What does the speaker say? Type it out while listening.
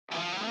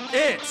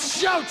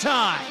It's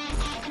showtime!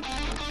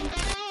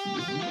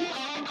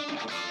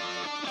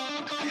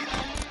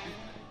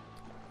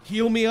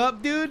 Heal me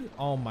up, dude.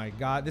 Oh my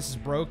god, this is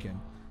broken.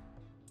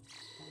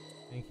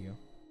 Thank you.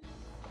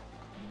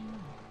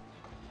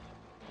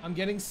 I'm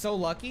getting so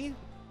lucky.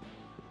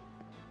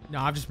 No,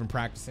 I've just been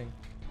practicing.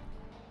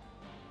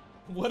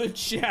 What a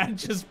Chad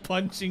just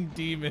punching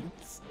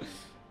demons.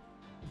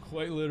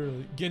 Quite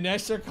literally.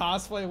 Ganesha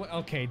cosplay.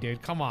 Okay,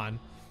 dude, come on.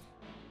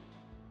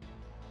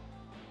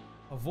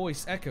 A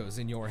voice echoes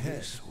in your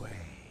head. This way.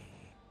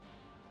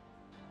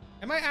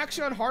 Am I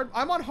actually on hard?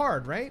 I'm on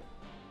hard, right?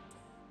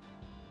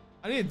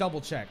 I need to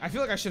double check. I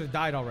feel like I should have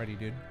died already,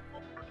 dude.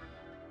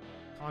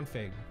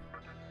 Config.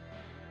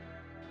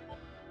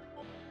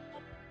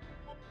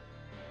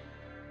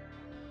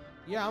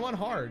 Yeah, I'm on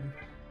hard.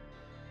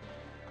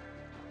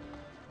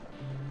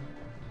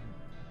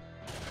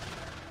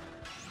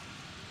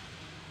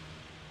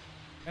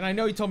 And I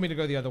know he told me to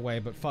go the other way,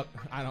 but fuck,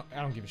 I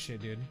don't give a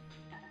shit, dude.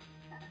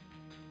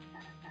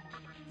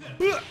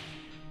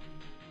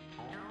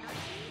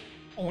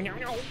 Oh no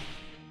no.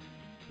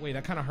 Wait,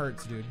 that kind of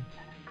hurts, dude.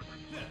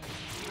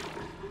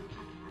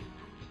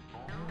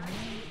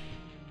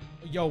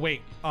 Yo,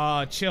 wait.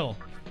 Chill.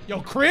 Yo,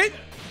 crit?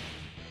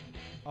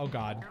 Oh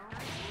god.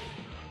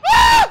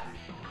 Ah!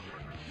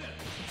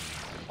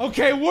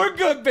 Okay, we're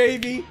good,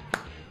 baby.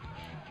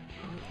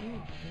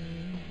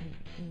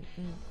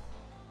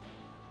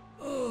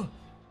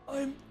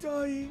 I'm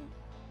dying.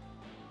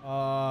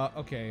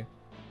 Okay.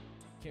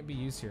 Can't be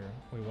used here.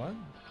 Wait, what?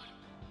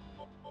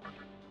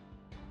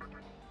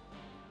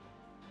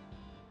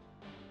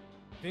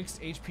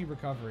 Fixed HP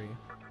recovery.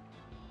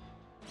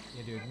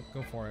 Yeah, dude,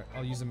 go for it.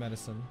 I'll use the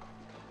medicine.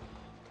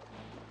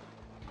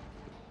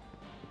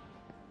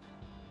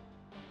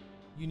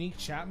 Unique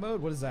chat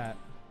mode? What is that?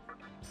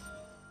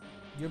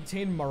 You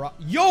obtain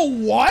Yo,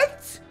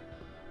 what?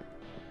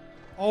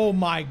 Oh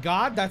my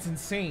god, that's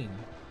insane.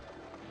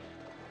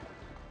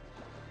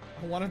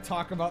 I want to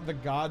talk about the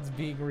gods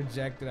being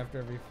rejected after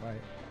every fight.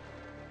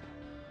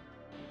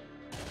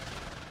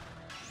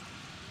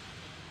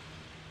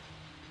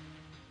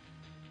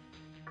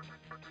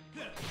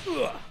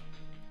 Ugh.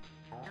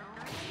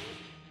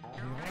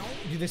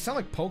 Dude, they sound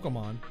like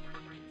Pokemon.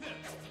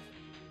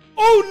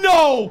 Oh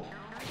no!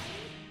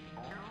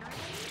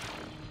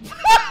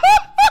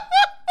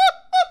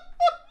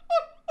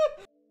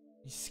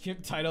 You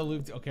skipped title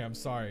loop. Okay, I'm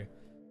sorry.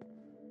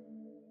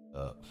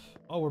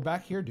 Oh, we're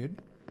back here, dude.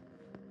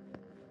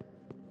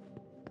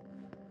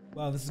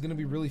 Wow, this is gonna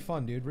be really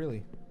fun, dude.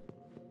 Really.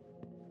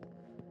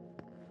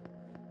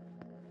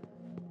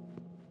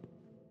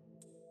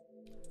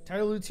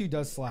 Title loop 2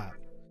 does slap.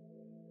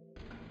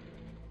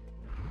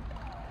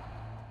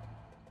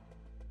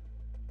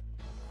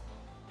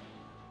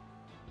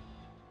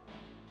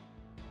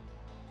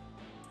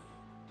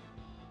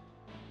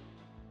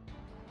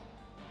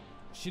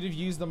 Should have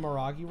used the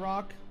Miragi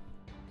Rock.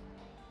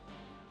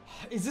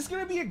 Is this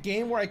gonna be a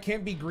game where I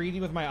can't be greedy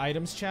with my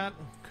items, chat?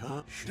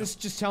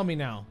 Just tell me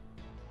now.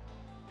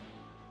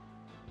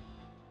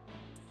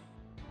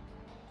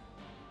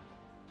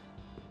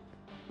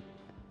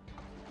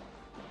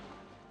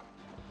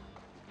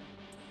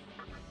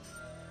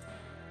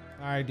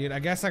 Alright, dude. I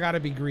guess I gotta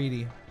be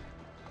greedy.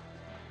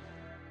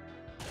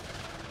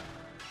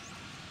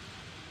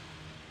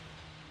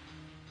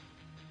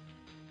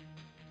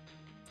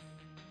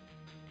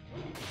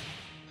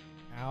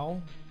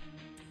 Ow.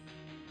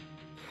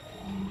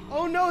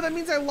 Oh no, that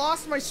means I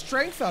lost my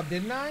strength up,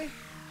 didn't I?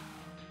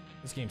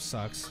 This game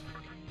sucks.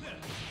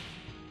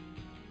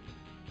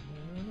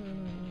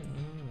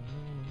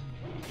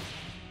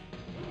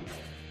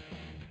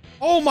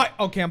 Oh my,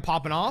 okay, I'm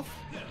popping off.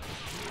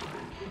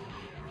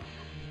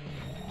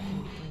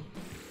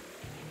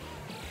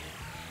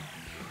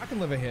 I can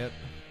live a hit.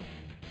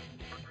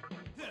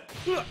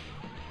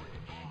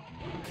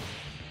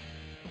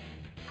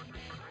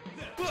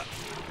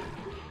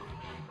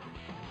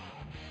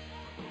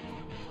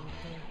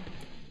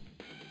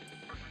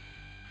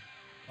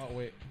 Oh,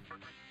 wait.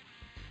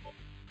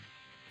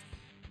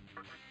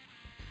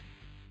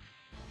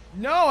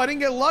 No, I didn't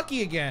get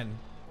lucky again.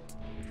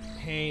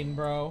 Pain,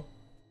 bro.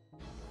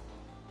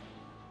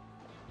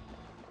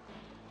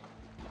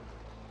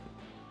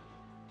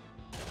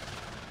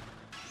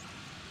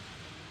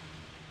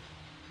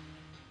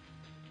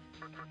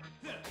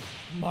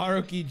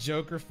 Maruki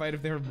Joker fight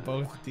if they were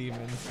both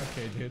demons.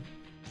 Okay, dude.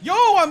 Yo,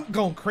 I'm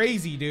going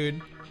crazy,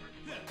 dude.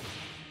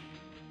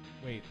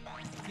 Wait.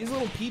 He has a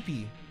little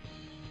pee-pee.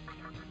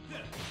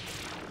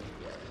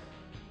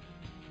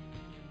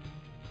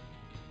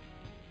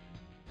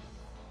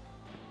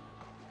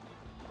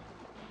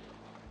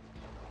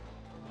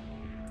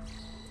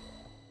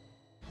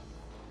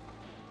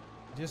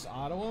 Just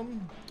auto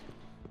him?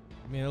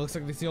 I mean, it looks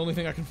like it's the only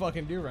thing I can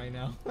fucking do right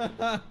now.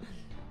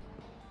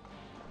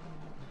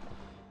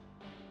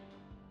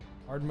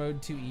 Hard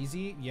mode too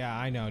easy? Yeah,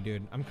 I know,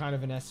 dude. I'm kind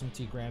of an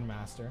SMT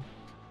Grandmaster.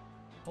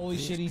 Holy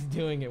shit, he's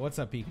doing it. What's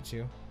up,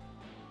 Pikachu?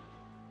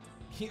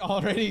 He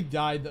already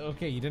died.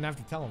 Okay, you didn't have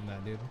to tell him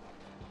that, dude.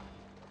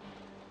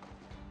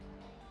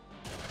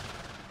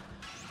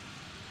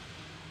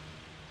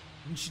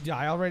 Didn't she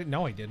die already?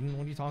 No, I didn't.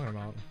 What are you talking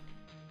about?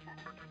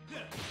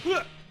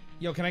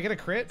 Yo, can I get a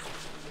crit?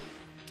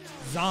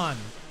 Zahn.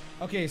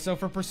 Okay, so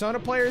for Persona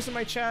players in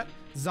my chat,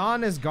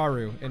 Zahn is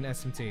Garu in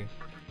SMT.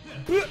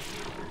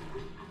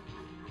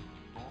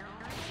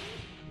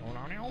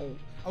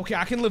 Okay,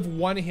 I can live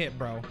one hit,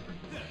 bro.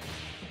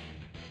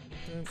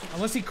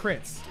 Unless he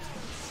crits.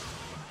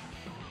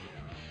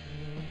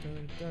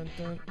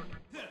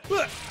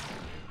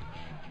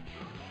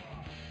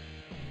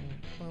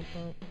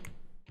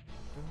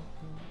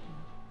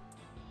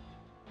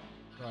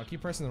 Bro, I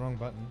keep pressing the wrong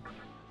button.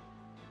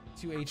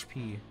 2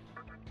 HP.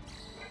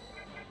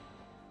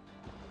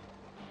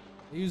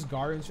 They use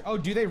Garu. Oh,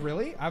 do they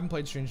really? I haven't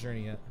played Strange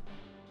Journey yet.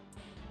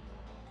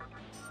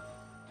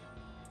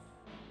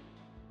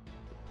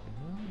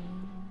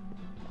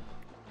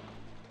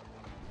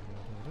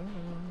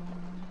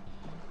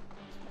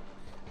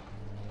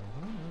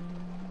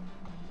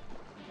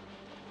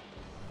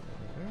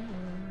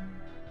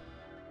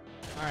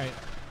 All right.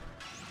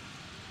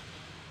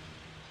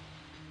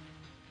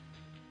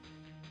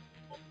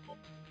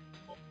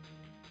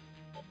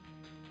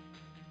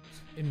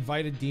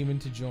 Invite a demon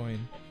to join.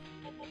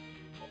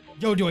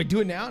 Yo, do I do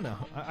it now? No,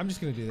 I'm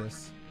just gonna do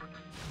this.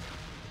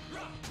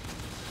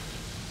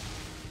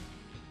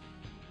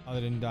 Oh, they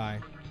didn't die.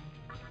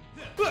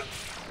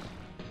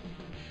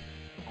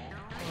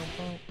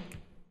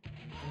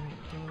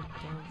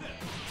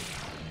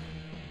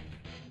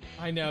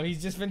 I know,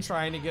 he's just been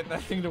trying to get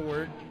that thing to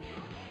work.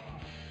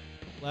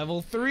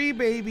 Level 3,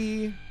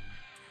 baby.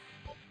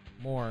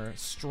 More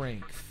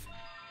strength.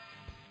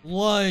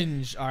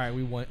 Lunge. All right,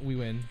 we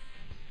win.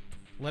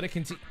 Let it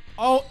continue.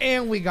 Oh,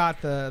 and we got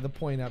the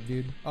point up,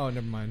 dude. Oh,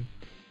 never mind.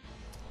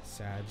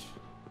 Sag.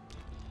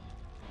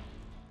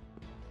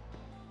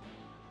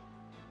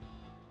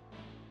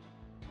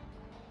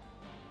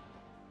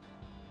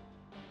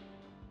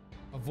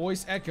 A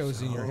voice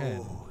echoes in your head.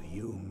 Oh,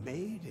 you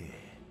made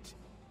it.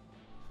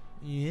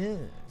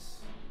 Yes.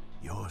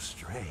 Your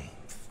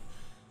strength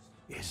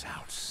is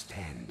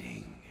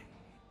outstanding.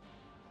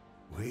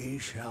 We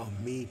shall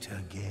meet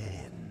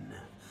again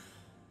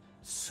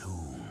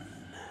soon.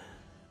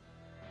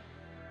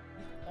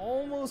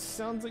 Almost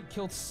sounds like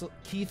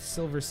Keith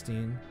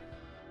Silverstein.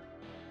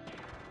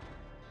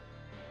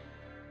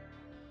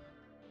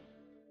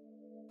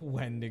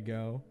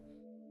 Wendigo.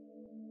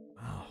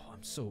 Oh,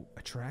 I'm so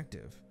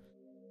attractive.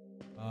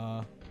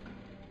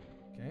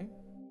 Okay.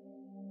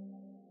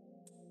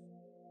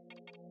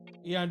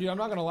 Yeah, dude, I'm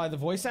not gonna lie. The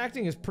voice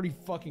acting is pretty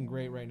fucking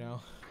great right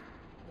now.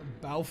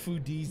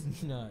 Balfu D's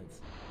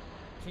nuts.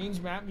 Change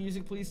map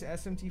music, please, to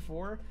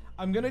SMT4.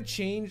 I'm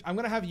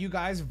gonna have you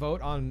guys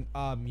vote on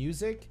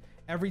music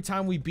every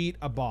time we beat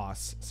a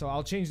boss. So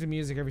I'll change the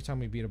music every time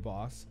we beat a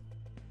boss.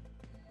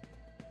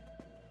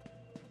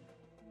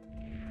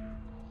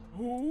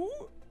 Who?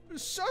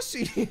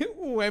 Sussy?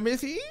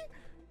 Wemothy?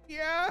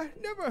 Yeah,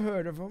 never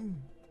heard of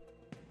him.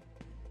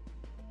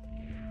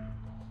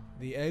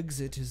 The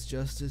exit is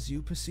just as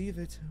you perceive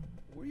it.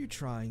 Were you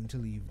trying to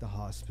leave the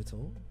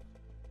hospital?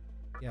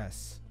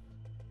 Yes.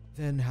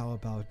 Then how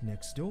about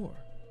next door?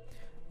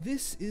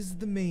 This is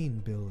the main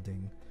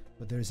building,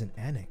 but there's an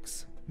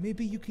annex.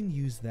 Maybe you can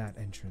use that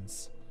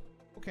entrance.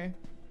 Okay.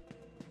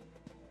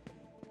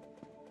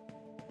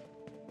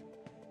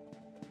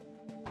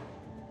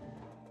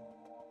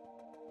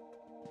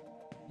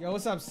 Yo,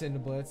 what's up,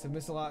 Cinderblitz? I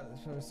missed a lot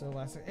so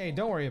last night. Hey,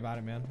 don't worry about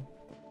it, man.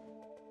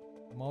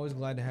 I'm always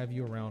glad to have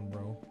you around,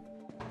 bro.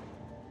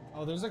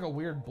 Oh, there's like a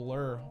weird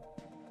blur.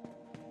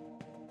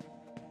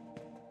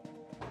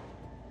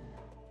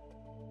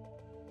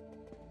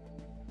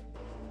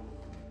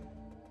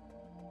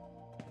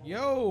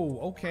 Yo,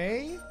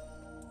 okay.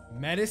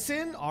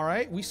 Medicine, all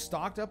right. We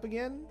stocked up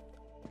again.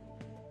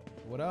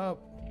 What up?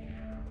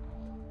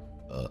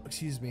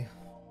 Excuse me.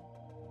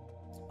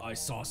 I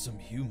saw some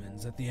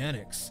humans at the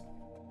annex.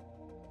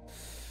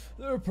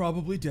 They're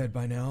probably dead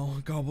by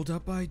now, gobbled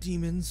up by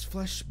demons,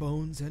 flesh,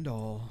 bones, and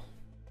all.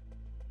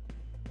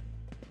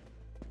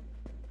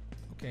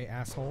 Okay,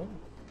 asshole.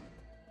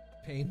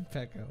 Pain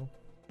Pecco.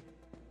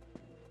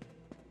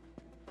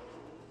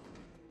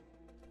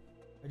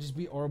 I just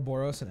beat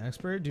Ouroboros and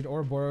Expert. Dude,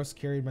 Ouroboros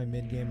carried my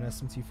mid-game in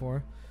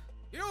SMT4.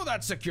 You know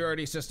that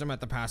security system at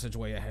the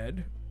passageway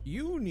ahead?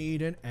 You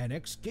need an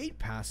annex gate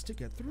pass to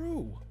get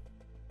through.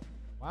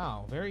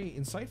 Wow, very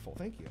insightful.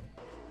 Thank you.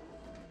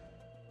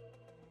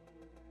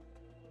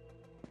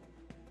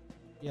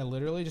 Yeah,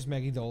 literally just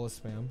Megidola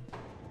spam.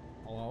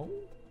 Hello?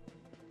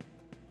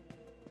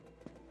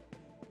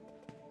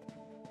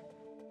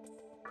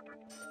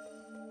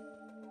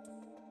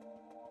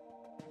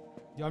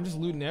 Yo, I'm just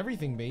looting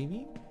everything,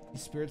 baby.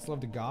 These spirits love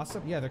to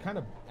gossip. Yeah, they're kind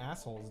of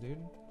assholes, dude.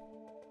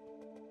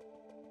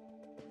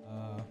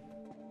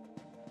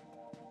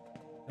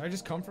 Did I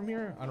just come from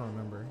here? I don't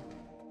remember.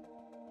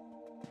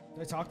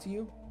 Did I talk to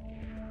you?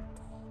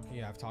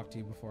 Yeah, I've talked to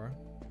you before.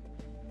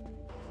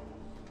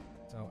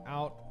 So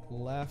out,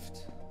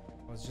 left.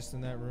 I was just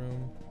in that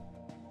room.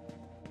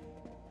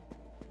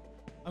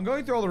 I'm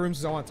going through all the rooms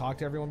because I want to talk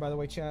to everyone, by the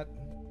way, chat.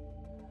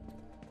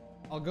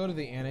 I'll go to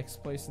the annex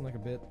place in like a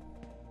bit.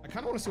 I kind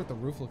of want to see what the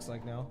roof looks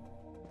like now.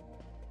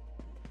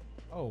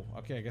 Oh,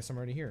 okay, I guess I'm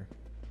already here.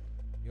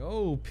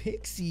 Yo,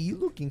 Pixie, you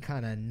looking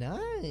kind of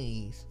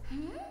nice.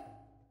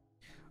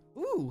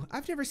 Ooh,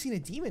 I've never seen a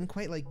demon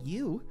quite like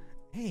you.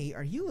 Hey,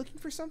 are you looking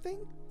for something?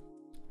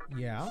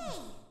 Yeah.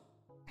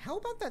 How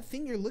about that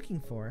thing you're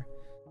looking for?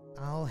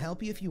 I'll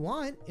help you if you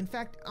want. In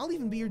fact, I'll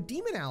even be your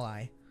demon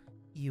ally.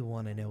 You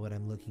want to know what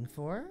I'm looking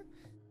for?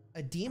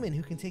 A demon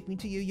who can take me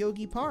to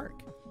Yoyogi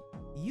Park.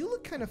 You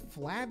look kind of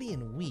flabby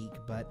and weak,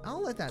 but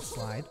I'll let that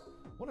slide.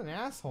 What an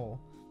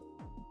asshole.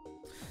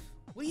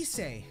 What do you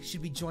say?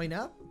 Should we join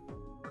up?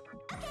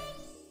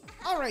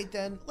 Alright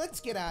then, let's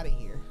get out of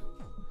here.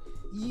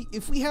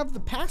 If we have the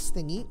pass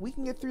thingy, we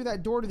can get through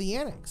that door to the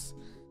annex.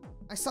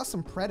 I saw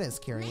some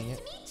pretas carrying it.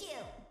 Nice to meet you.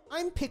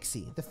 I'm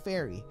Pixie, the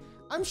fairy.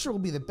 I'm sure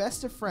we'll be the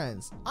best of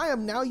friends. I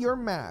am now your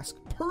mask.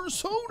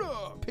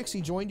 Persona!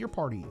 Pixie joined your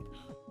party.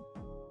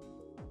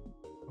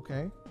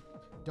 Okay.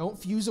 Don't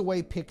fuse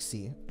away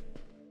Pixie.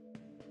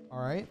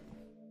 Alright.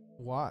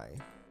 Why?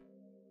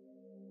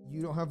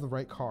 You don't have the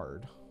right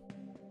card.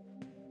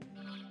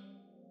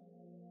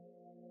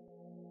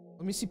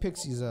 Let me see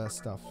Pixie's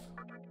stuff.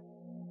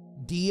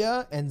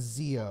 Dia and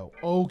Zio.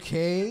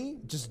 Okay.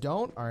 Just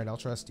don't? Alright, I'll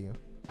trust you.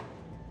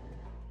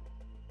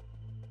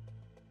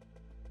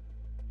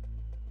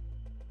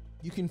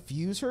 You can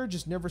fuse her,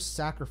 just never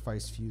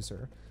sacrifice fuse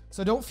her.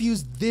 So don't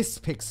fuse this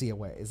Pixie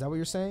away. Is that what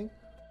you're saying?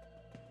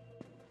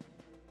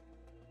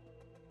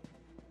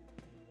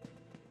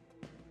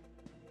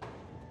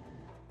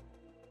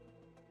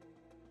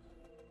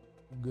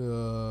 Good.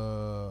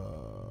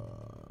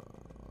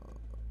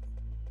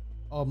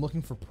 Oh, I'm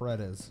looking for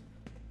pretas.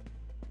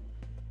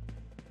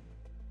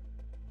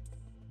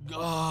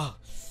 Gah.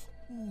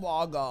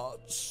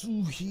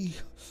 Magatsuhi.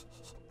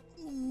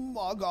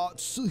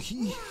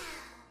 Magatsuhi.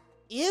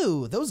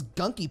 Ew, those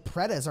gunky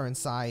pretas are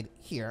inside.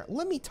 Here,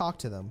 let me talk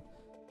to them.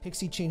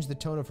 Pixie changed the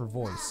tone of her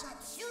voice.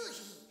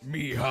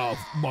 Me have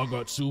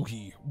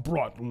Magatsuhi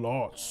brought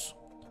lots.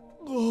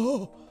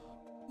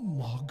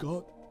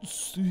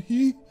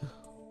 Magatsuhi?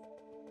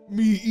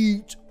 Me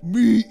eat,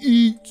 me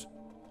eat.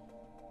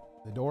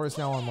 The door is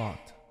now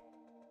unlocked.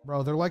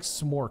 Bro, they're like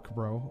smork,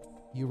 bro.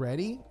 You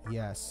ready?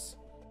 Yes.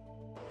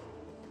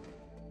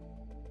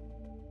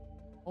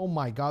 Oh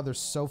my god, they're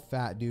so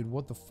fat, dude.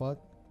 What the fuck?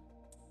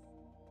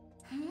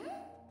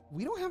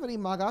 We don't have any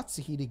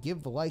Magatsuhi to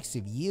give the likes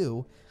of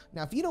you.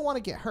 Now, if you don't want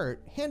to get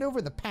hurt, hand over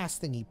the pass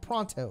thingy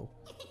pronto.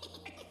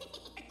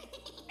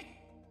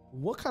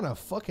 What kind of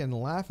fucking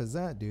laugh is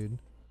that, dude?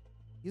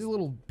 He's a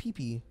little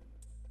pee-pee.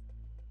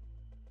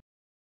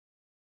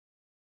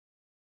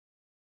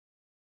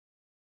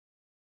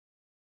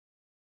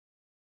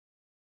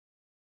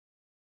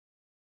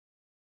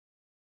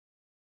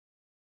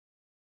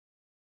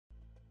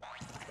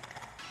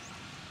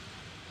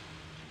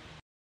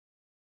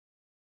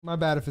 My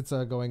bad if it's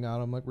going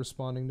out. I'm like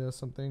responding to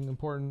something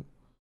important.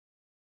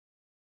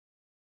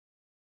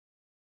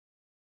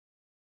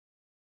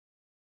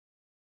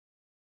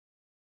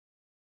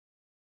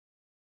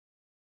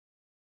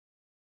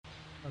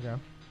 Okay.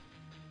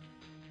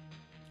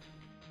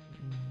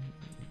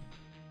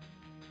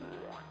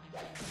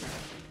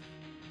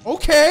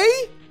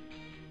 Okay.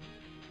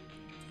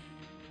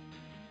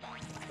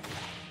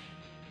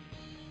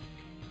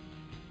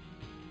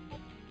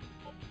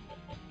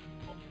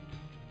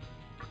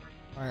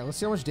 Alright, let's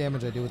see how much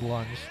damage I do with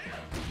lunge.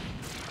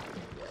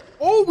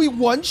 Oh, we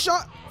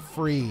one-shot?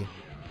 Free.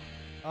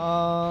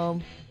 Are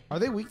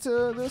they weak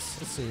to this?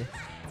 Let's see.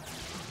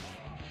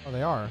 Oh,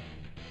 they are.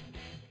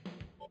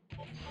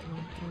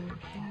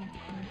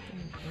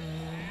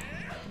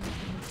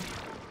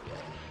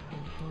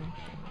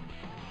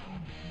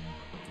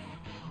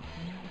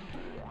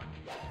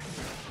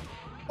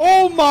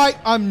 Oh my,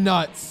 I'm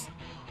nuts.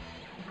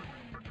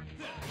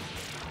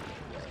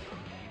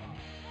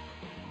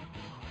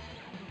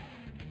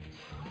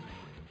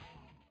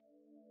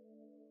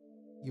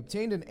 You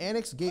obtained an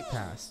annex gate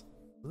pass.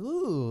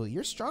 Ooh,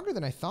 you're stronger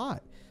than I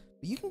thought.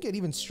 But you can get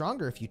even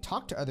stronger if you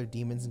talk to other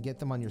demons and get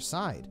them on your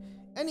side.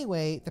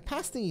 Anyway, the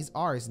pass thingy's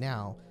ours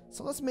now,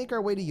 so let's make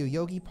our way to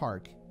Yoyogi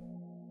Park.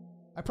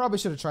 I probably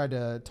should have tried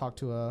to talk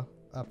to a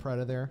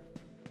Preda there.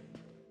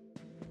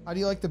 How do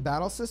you like the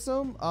battle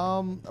system?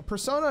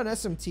 Persona and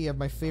SMT have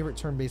my favorite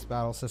turn-based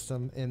battle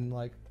system in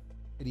like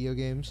video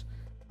games.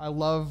 I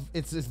love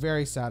it's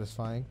very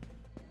satisfying.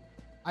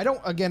 I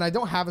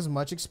don't have as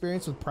much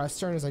experience with press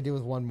turn as I do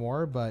with one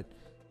more, but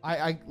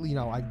I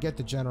get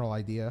the general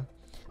idea.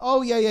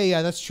 Oh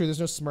yeah, that's true. There's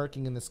no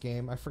smirking in this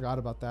game. I forgot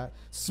about that.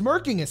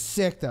 Smirking is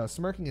sick though.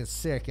 Smirking is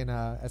sick in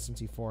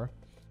SMT4.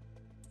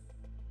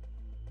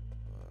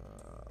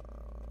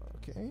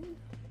 Okay.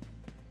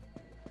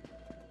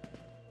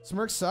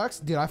 Smirk sucks?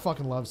 Dude, I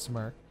fucking love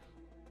Smirk.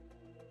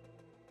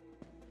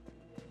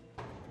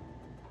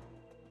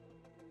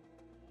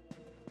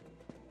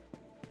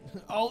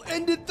 I'll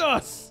end it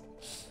thus!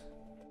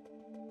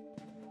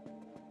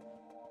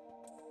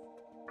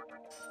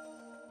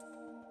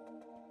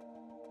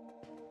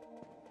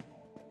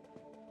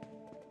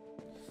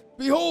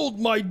 Behold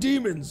my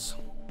demons!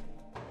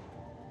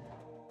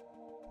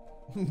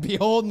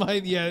 Behold my,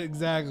 yeah,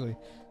 exactly.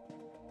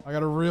 I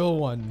got a real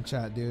one,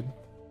 chat, dude.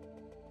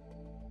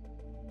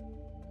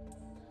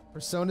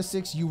 Persona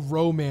 6, you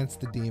romance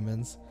the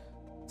demons.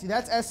 See,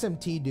 that's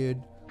SMT,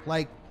 dude.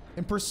 Like,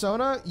 in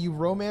Persona, you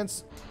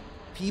romance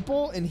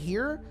people, and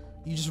here,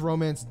 you just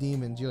romance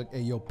demons. You're like,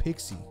 hey, yo,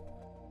 Pixie.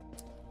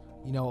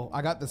 You know,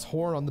 I got this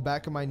horn on the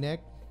back of my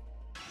neck.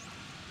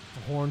 It's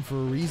a horn for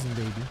a reason,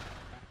 baby.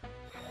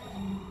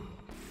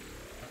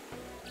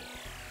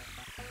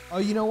 Oh,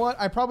 you know what?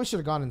 I probably should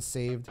have gone and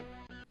saved.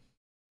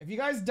 If you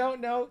guys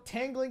don't know,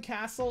 Tangling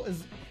Castle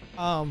is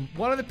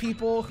one of the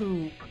people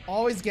who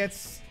always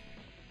gets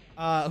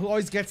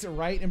it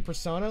right in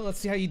Persona. Let's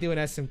see how you do in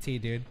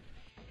SMT, dude.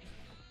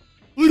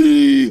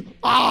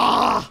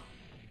 Ah!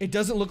 It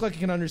doesn't look like you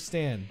can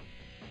understand.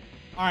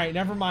 All right,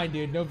 never mind,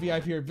 dude. No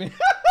VIP or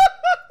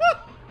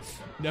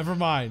never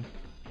mind.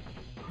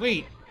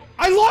 Wait,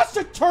 I lost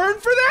a turn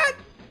for that?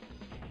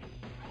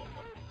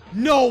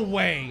 No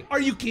way. Are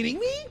you kidding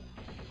me?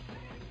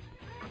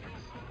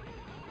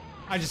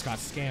 I just got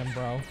scammed,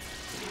 bro.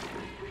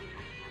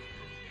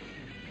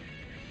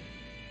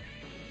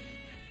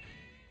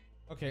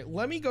 Okay,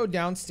 let me go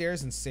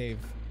downstairs and save.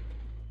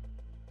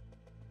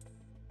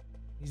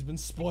 He's been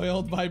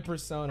spoiled by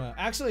Persona.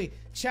 Actually,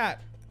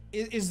 chat,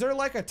 is there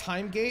like a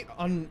time gate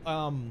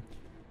on,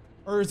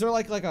 or is there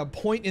like a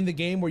point in the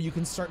game where you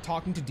can start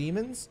talking to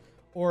demons?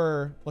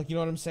 Or, like, you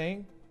know what I'm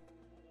saying?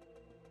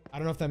 I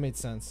don't know if that made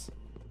sense.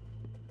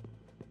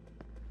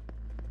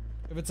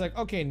 If it's like,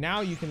 okay, now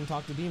you can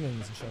talk to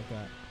demons and shit like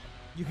that.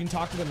 You can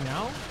talk to them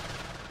now?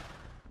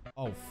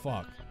 Oh,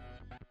 fuck.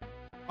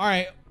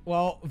 Alright,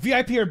 well,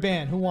 VIP or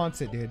ban? Who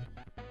wants it, dude?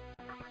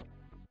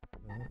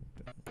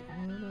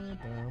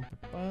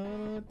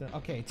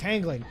 Okay,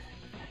 Tangling.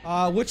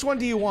 Which one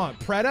do you want?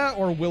 Preda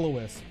or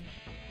Will-O-Wisp?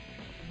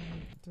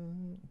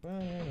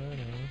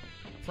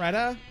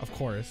 Preda? Of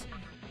course.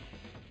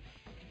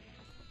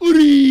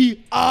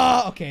 Uri!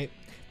 Okay.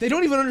 They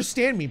don't even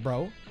understand me,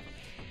 bro.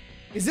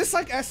 Is this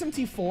like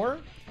SMT4?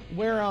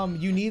 Where,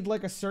 you need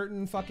like a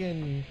certain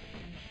fucking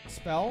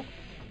spell?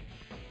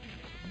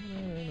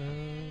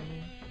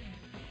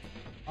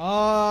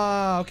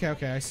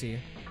 Okay, I see.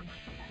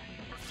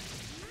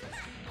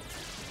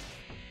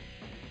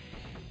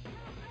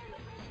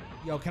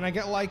 Yo, can I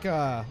get like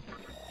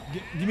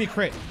give me a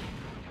crit.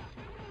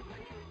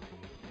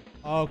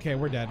 Okay,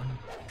 we're dead.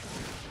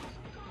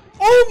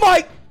 Oh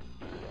my!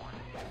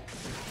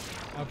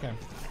 Okay.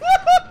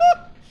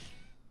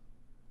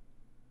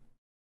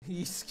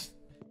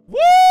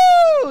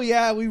 Woo!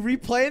 Yeah, we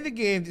replaying the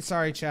game.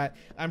 Sorry, chat.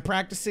 I'm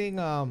practicing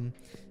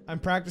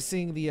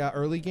the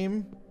early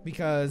game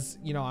because,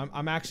 you know,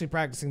 I'm actually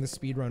practicing the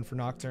speed run for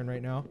Nocturne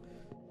right now.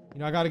 You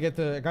know, I gotta get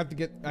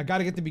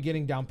the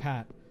beginning down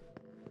pat.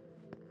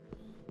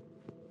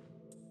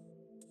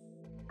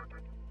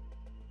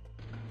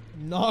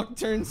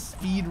 Nocturne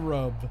speed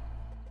rub.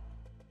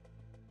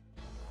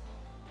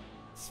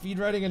 Speed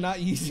running and not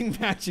using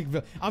magic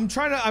build. I'm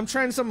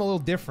trying something a little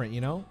different,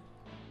 you know?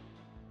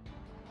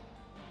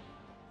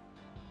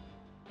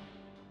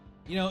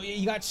 You know,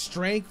 you got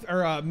strength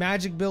or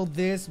magic build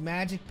this,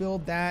 magic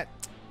build that.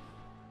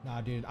 Nah,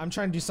 dude, I'm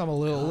trying to do something a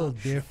little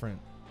different.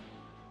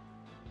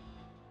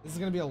 This is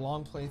gonna be a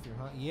long playthrough,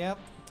 huh? Yep,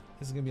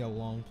 this is gonna be a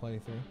long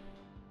playthrough.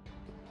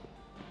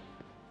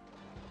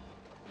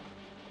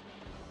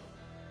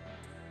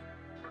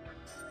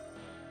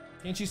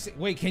 Can't you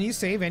wait? Can you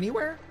save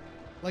anywhere?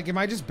 Like, am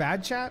I just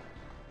bad, chat?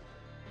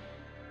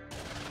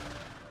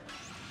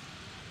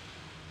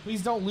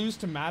 Please don't lose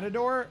to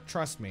Matador.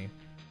 Trust me.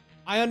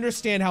 I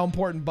understand how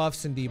important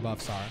buffs and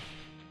debuffs are.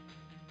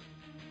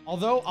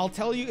 Although, I'll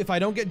tell you, if I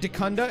don't get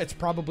Dekunda, it's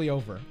probably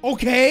over.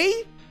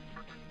 Okay?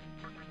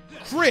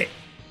 Crit!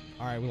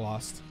 Alright, we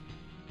lost.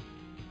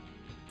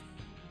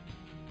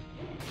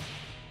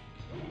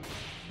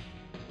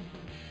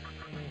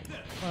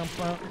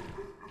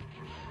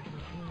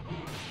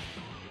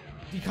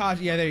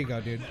 Yeah, there you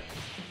go, dude.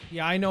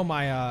 Yeah, I know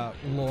my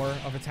lore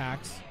of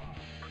attacks.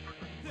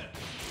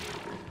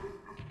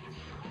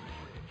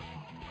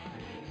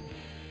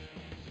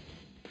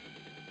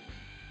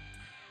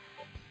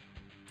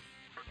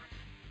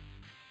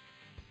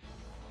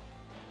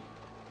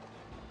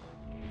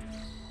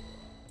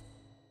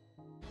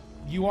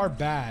 You are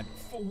bad.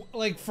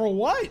 Like, for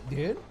what,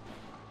 dude?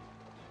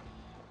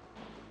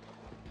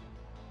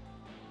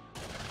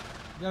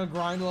 You gotta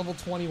grind level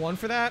 21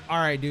 for that?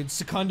 Alright, dude.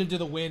 Secunda to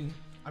the win.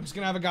 I'm just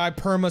gonna have a guy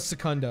perma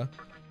Secunda.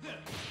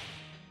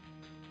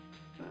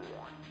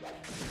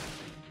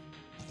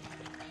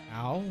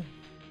 Ow.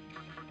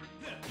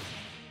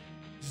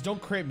 Just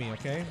don't crit me,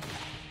 okay?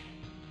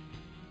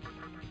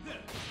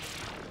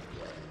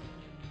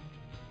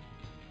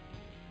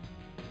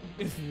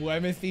 If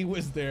Wemothy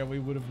was there, we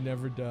would have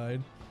never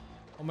died.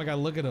 Oh my god,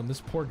 look at him.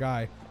 This poor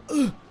guy.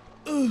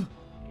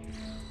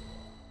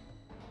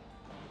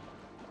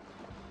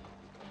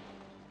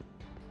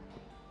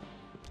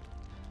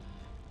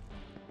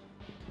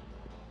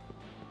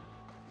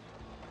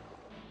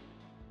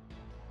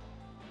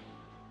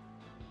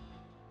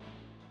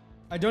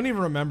 I don't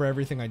even remember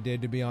everything I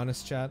did, to be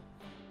honest, chat.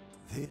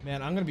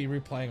 Man, I'm gonna be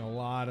replaying a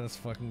lot of this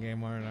fucking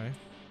game, aren't I?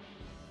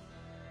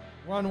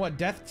 We're on what,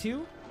 Death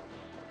 2?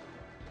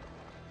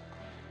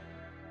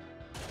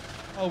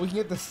 Oh, we can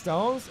get the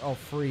stones? Oh,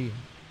 free.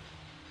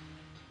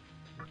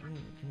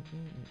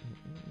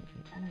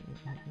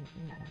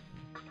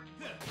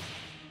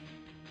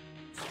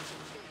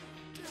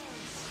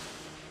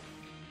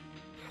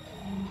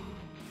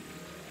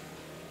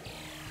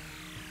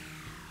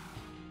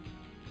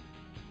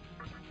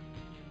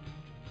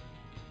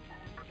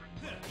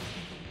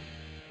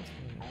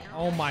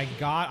 Oh my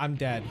god, I'm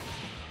dead.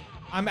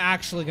 I'm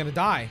actually gonna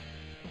die.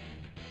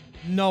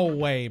 No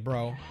way,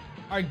 bro.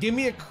 Alright, give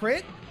me a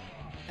crit,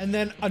 and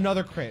then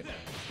another crit.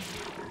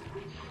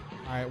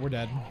 Alright, we're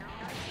dead.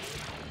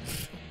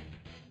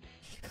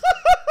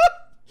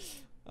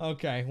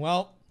 Okay,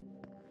 well.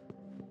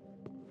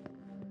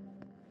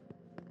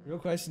 Real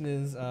question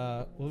is,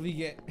 will we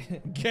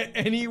get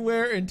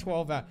anywhere in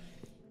 12 hours?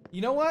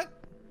 You know what?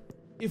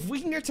 If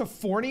we can get to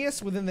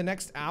Fornius within the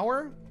next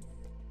hour,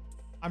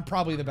 I'm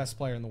probably the best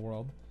player in the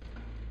world.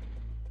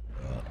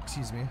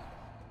 Excuse me.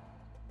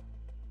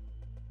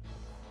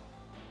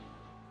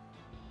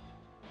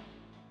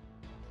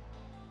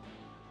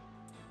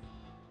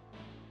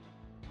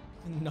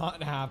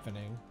 Not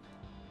happening.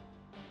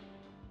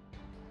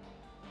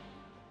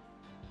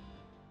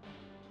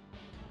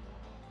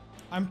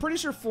 I'm pretty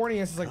sure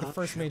Fornius is like the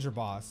first major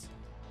boss.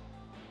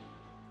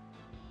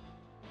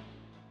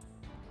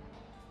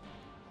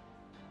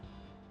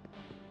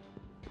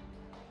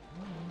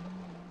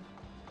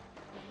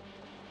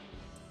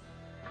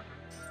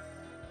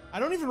 I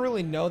don't even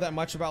really know that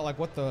much about like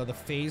what the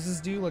phases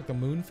do, like the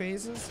moon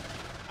phases.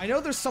 I know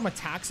there's some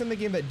attacks in the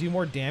game that do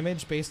more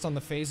damage based on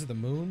the phase of the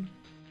moon.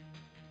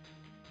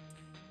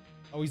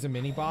 Oh, he's a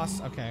mini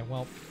boss? Okay,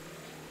 well.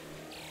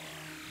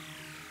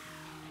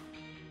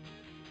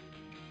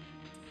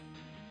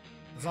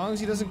 As long as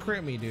he doesn't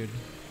crit me, dude.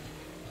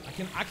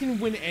 I can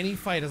win any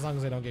fight as long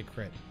as I don't get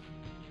crit.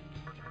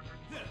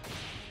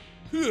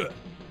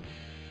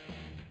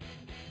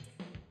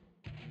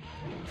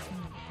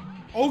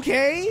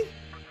 Okay.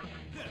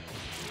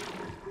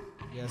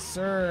 Yes,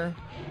 sir.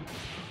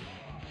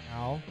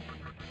 Ow.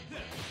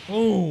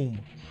 Boom.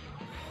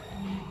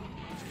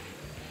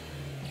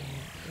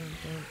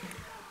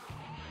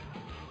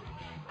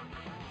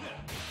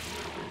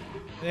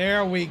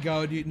 There we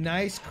go, dude.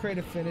 Nice crit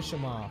to finish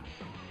him off.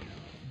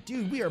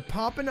 Dude, we are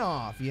popping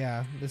off.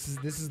 Yeah, this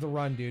is the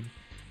run, dude.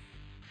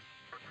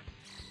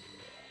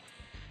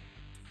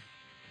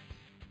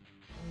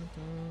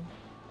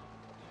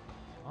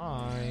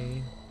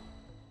 Hi.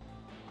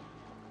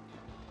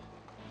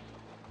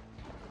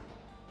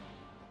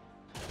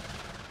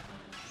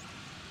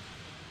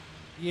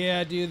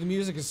 Yeah, dude, the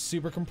music is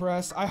super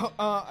compressed.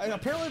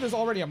 Apparently there's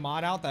already a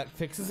mod out that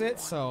fixes it,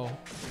 so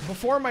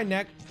before my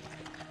neck.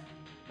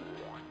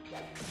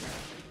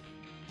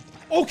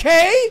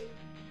 Okay?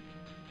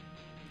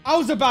 I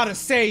was about to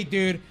say,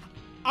 dude.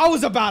 I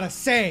was about to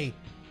say.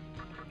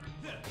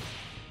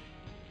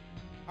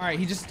 All right,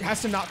 he just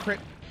has to not crit.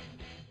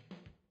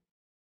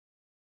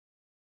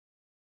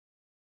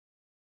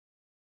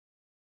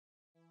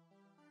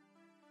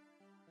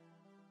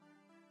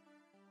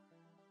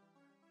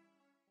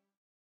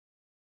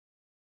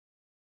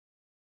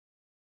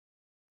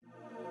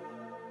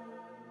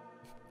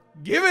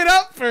 Give it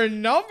up for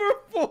number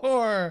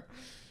 4.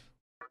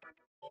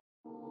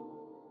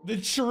 The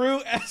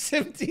true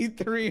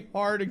SMT3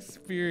 hard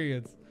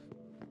experience.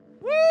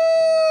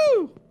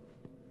 Woo!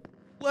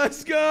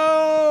 Let's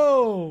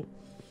go!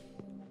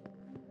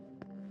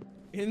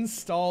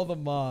 Install the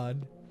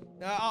mod.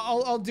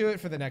 I'll do it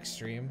for the next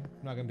stream.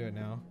 I'm not gonna do it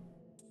now.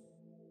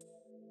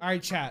 All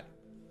right, chat.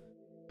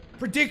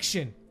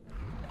 Prediction.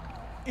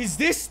 Is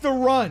this the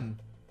run?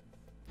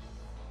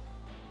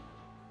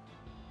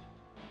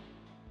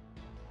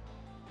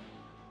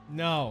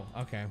 No.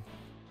 Okay.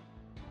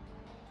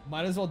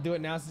 Might as well do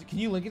it now. Can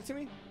you link it to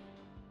me?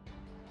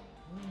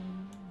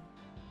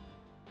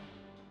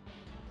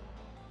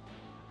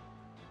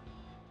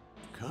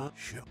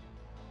 Show.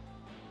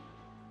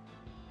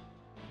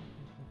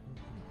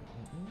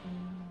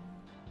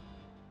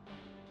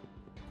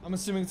 I'm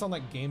assuming it's on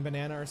like Game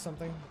Banana or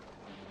something.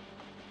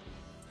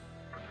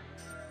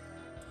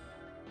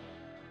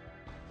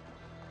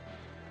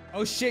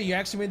 Oh shit, you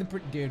actually made the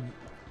dude.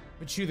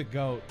 But you the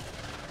goat.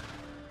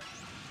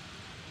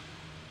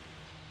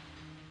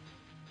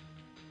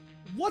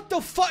 What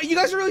the fuck? You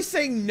guys are really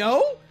saying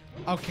no?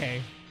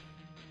 Okay.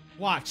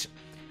 Watch.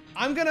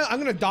 I'm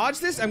gonna dodge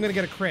this. I'm gonna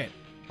get a crit.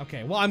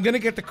 Okay, well, I'm gonna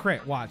get the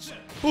crit. Watch.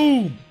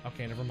 Boom.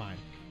 Okay, never mind.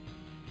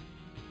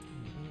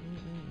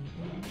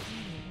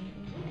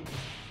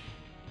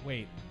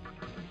 Wait.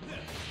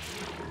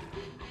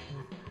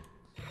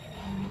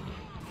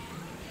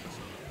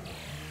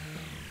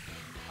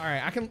 All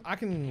right, I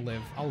can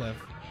live. I'll live.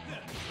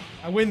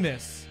 I win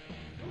this.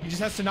 He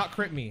just has to not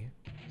crit me.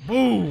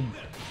 Boom.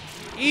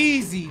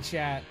 Easy,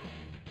 chat.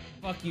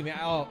 Fuck you, man.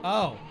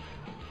 Oh.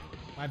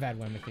 My bad,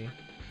 Wemothy.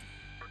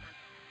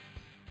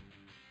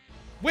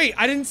 Wait,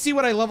 I didn't see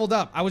what I leveled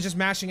up. I was just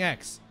mashing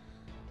X.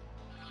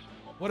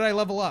 What did I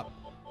level up?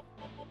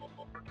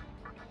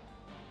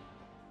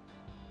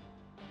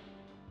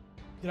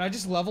 Did I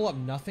just level up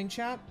nothing,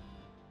 chat?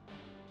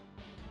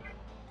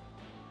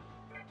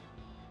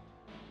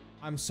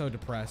 I'm so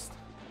depressed.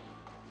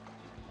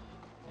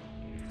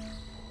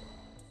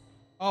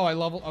 Oh, I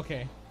level.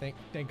 Okay,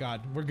 thank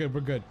God. We're good.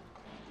 We're good.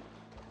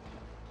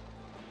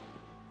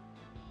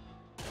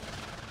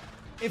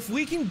 If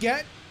we can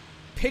get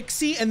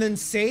Pixie and then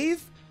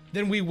save,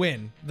 then we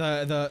win.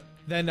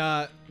 Then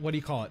what do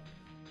you call it?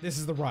 This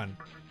is the run.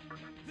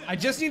 I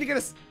just need to get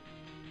a.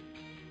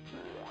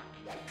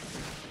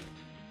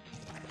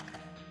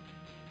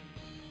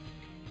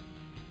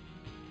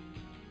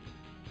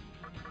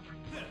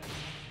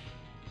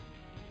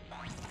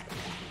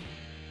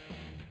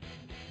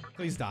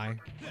 Please die.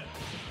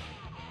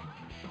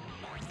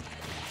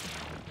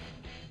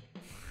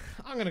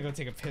 I'm gonna go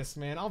take a piss,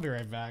 man. I'll be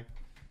right back.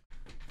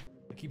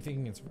 I keep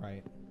thinking it's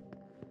right.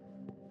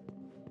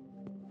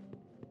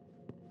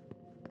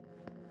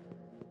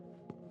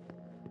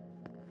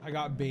 I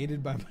got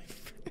baited by my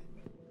friend.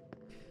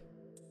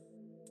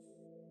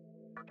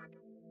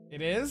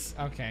 It is?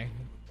 Okay.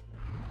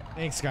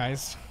 Thanks,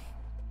 guys.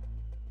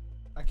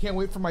 I can't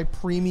wait for my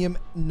premium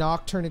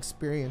Nocturne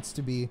experience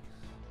to be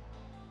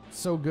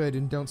so good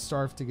and Don't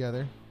Starve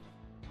together.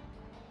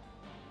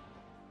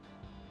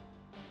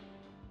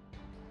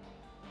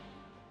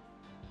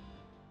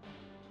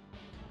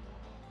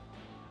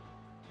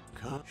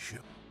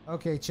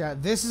 Okay,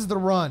 chat. This is the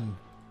run.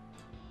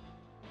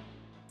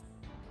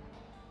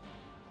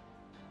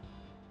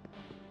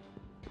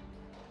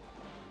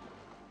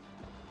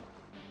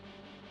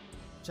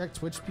 Check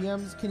Twitch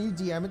PMs. Can you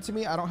DM it to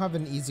me? I don't have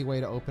an easy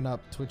way to open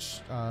up Twitch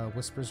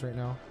whispers right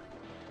now.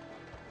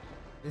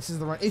 This is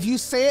the run. If you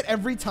say it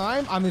every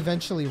time, I'm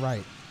eventually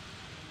right.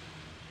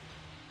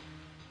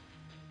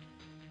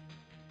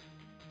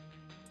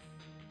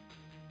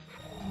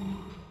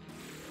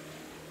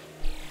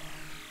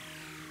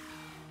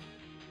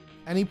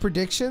 Any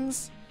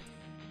predictions?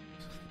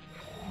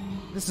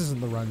 This isn't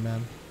the run,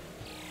 man.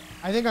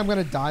 I think I'm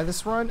gonna die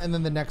this run, and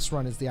then the next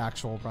run is the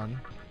actual run.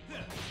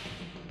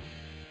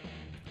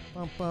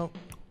 Bump, bump.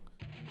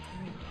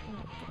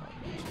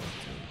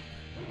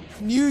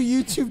 New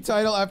YouTube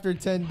title after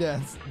 10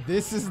 deaths.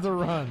 This is the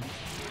run.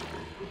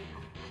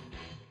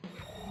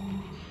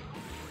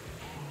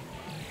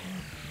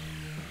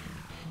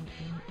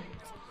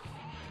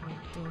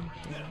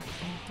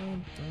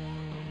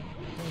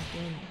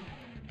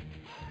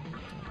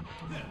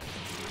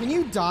 Can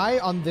you die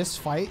on this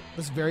fight?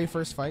 This very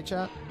first fight,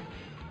 chat?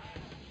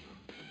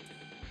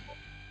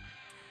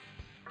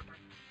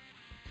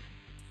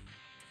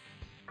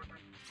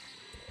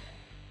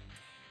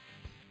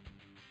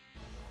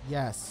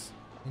 Yes.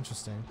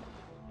 Interesting.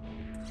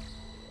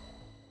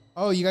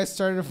 Oh, you guys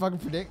started to fucking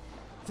predict?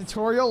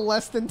 Tutorial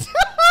less than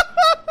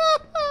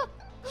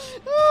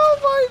oh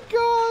my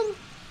god.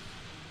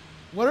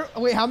 What are,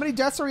 wait, how many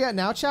deaths are we at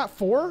now, chat?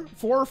 4?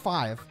 4 or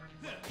 5?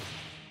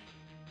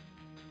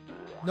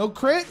 No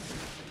crit?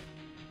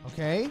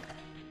 Okay.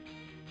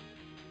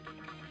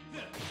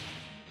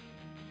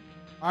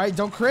 Alright,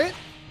 don't crit?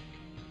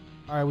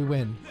 Alright, we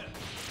win.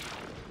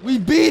 We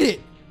beat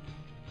it!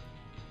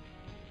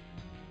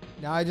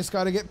 Now I just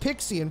gotta get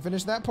Pixie and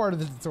finish that part of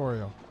the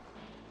tutorial.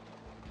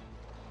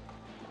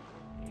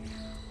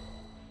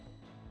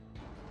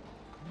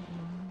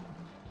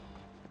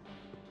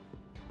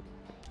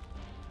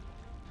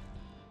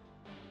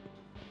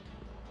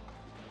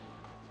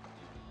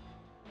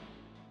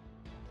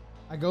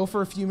 I go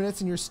for a few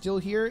minutes and you're still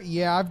here?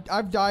 Yeah,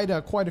 I've died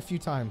quite a few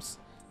times.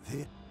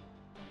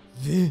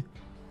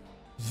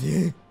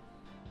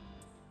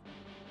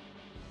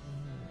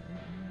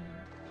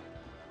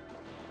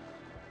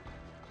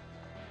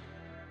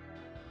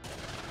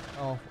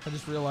 Oh, I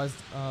just realized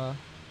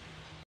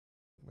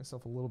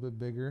myself a little bit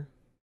bigger.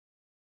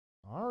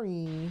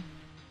 Sorry.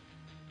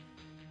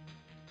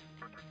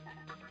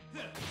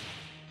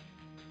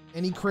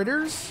 Any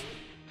critters?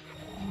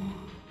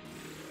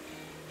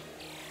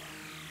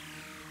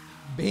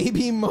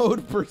 Baby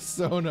mode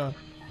persona.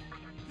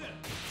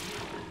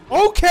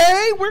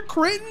 Okay, we're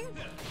critting.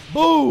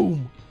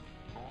 Boom.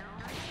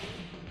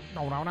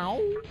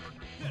 No.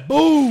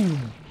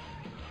 Boom.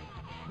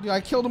 Dude,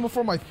 I killed him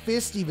before my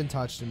fist even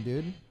touched him,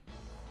 dude.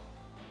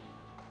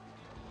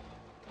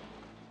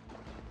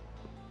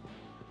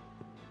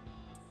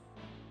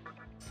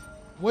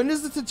 When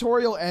does the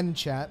tutorial end,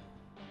 chat?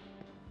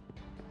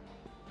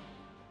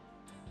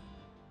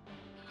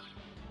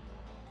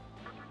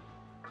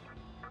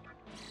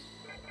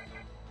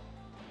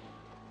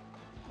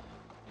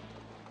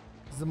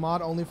 Is the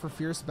mod only for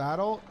Fierce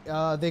Battle?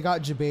 They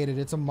got debated.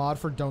 It's a mod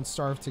for Don't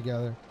Starve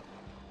Together.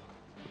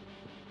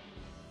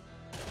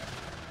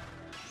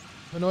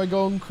 Pinoy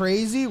going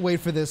crazy?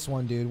 Wait for this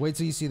one, dude. Wait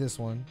till you see this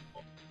one.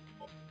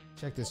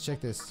 Check this, check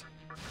this.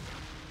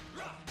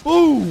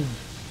 Boom!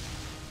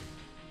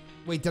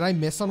 Wait, did I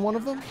miss on one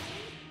of them?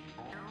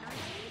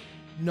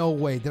 No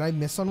way. Did I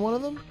miss on one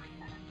of them?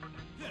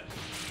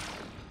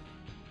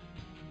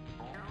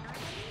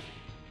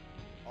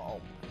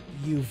 Oh,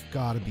 you've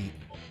got to be.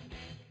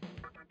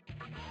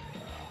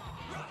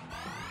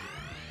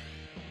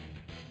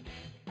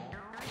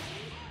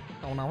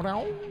 No, no,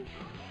 no.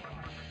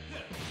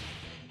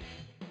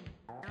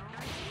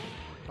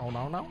 No,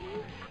 no, no.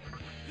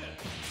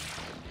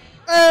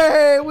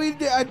 Hey,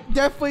 I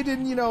definitely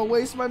didn't, you know,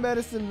 waste my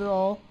medicine at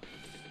all.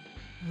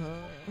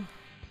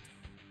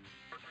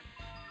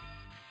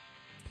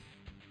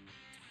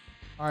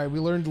 All right, we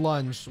learned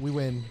lunge. We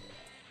win.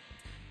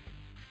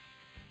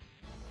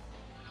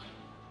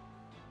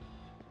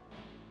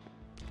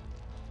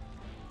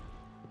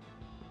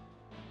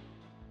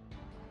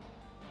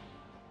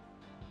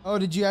 Oh,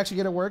 did you actually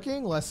get it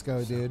working? Let's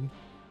go, dude.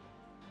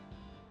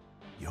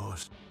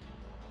 Yours.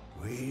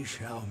 We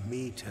shall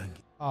meet again.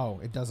 Oh,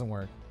 it doesn't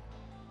work.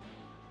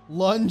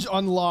 Lunge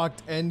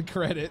unlocked. End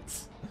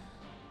credits.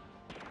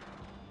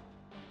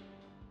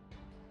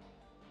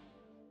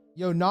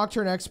 Yo,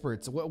 Nocturne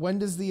experts. When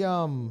does the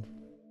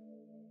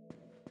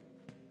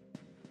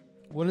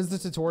when does the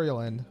tutorial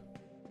end?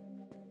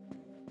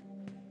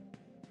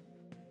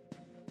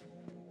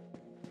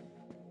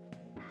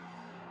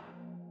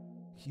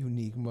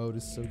 Unique mode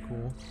is so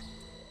cool.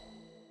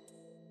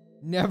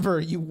 Never.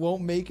 You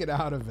won't make it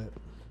out of it.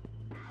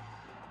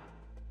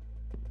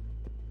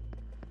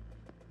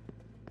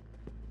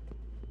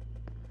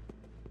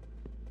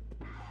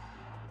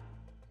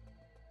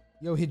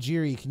 Yo,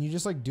 Hijiri, can you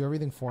just like do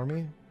everything for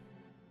me?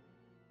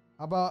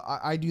 How about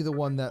I do the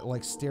one that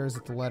like stares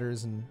at the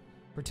letters and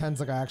pretends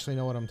like I actually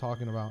know what I'm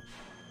talking about?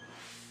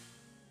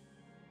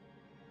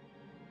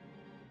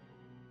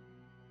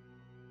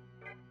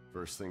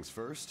 First things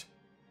first.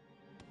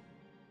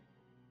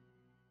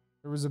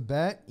 There was a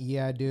bet?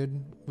 Yeah,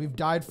 dude. We've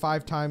died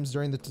 5 times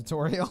during the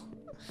tutorial.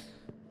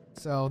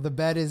 So the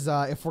bet is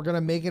if we're gonna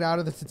make it out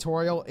of the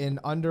tutorial in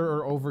under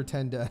or over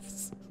 10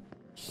 deaths.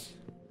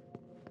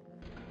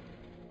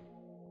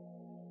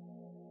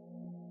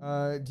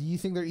 Do you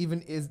think there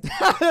even is?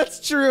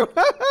 That's true.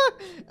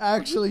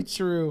 Actually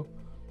true.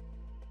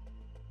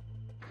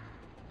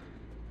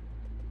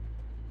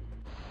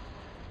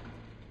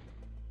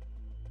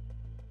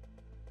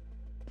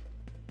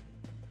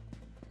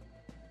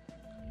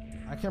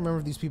 I can't remember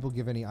if these people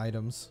give any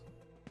items.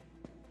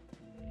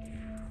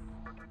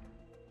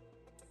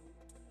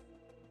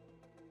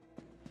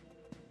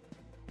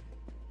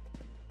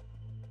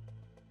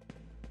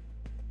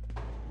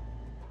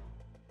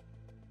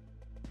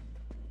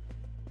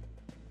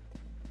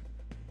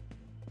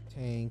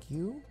 Thank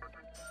you.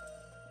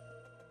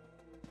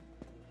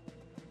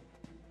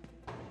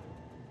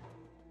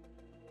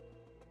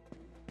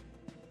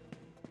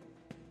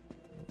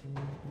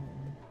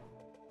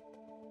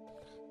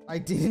 I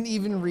didn't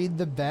even read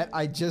the bet.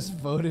 I just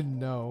voted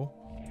no.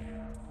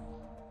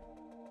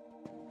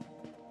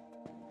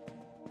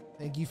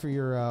 Thank you for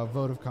your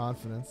vote of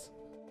confidence.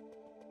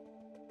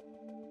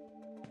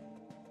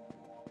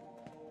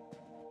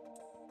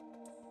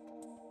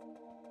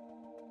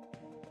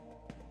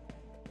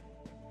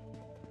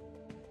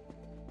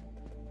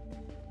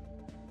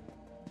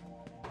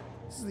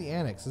 This is the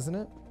annex, isn't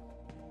it?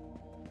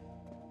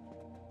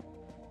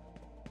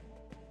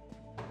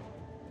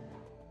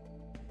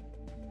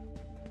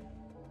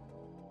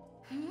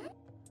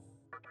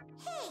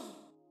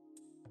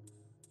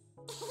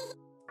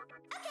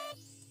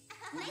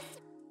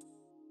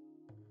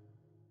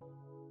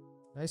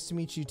 Nice to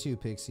meet you too,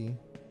 Pixie.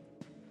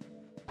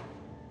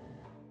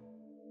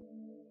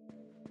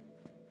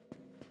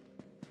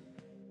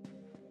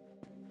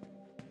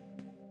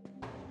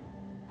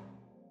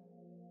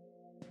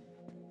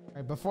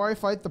 Alright, before I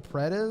fight the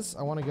Predas,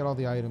 I want to get all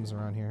the items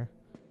around here.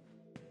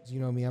 'Cause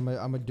you know me, I'm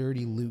a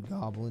dirty loot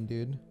goblin,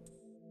 dude.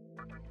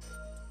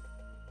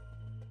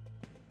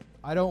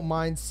 I don't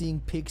mind seeing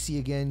Pixie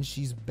again,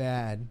 she's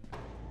bad.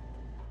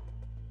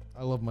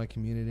 I love my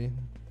community.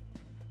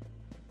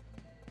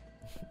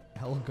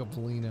 El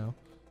Gapolino.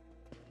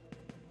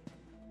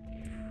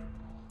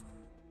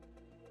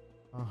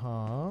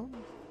 Uh-huh.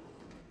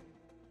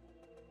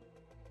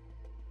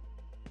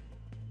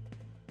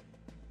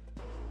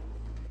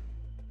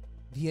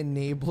 The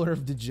enabler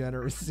of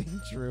degeneracy,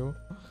 true.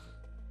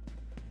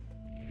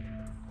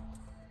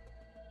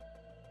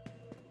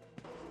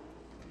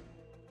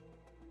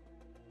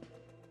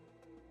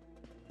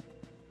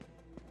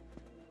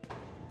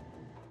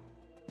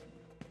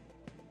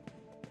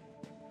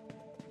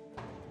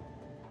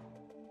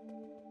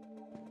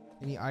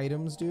 Any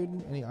items,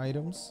 dude? Any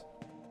items?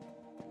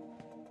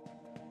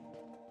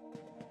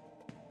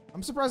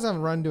 I'm surprised I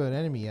haven't run into an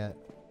enemy yet.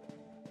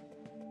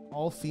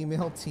 All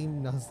female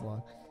team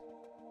Nuzlocke.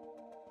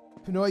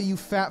 Pinoy, you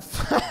fat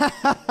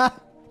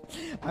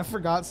I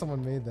forgot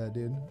someone made that,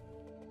 dude.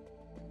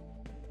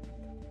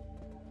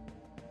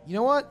 You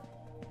know what?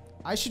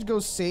 I should go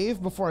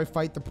save before I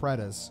fight the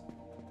Predas.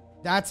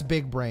 That's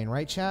big brain,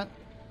 right, chat?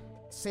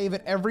 Save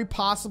at every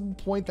possible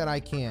point that I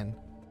can.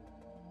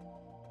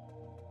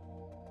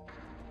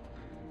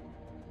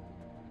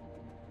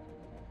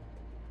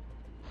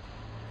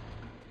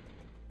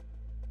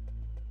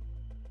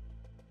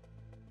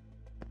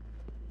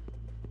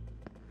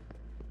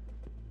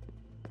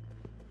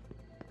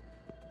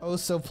 Oh,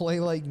 so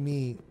play like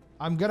me.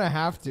 I'm gonna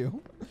have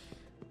to.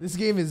 This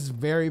game is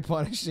very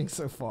punishing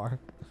so far.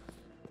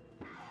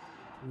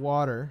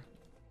 Water.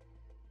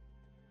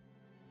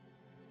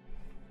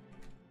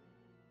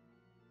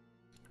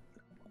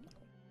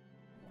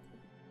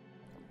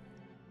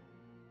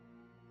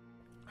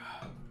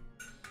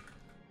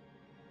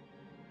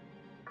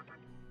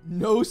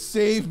 No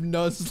save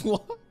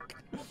Nuzlocke.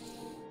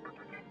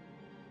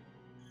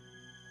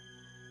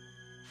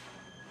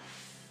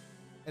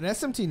 An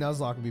SMT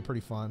Nuzlocke would be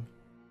pretty fun.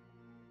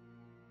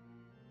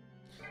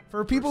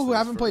 For people who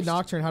haven't played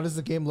Nocturne, how does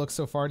the game look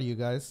so far to you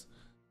guys?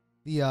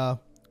 The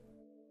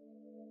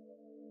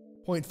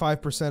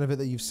 0.5% of it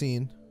that you've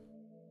seen.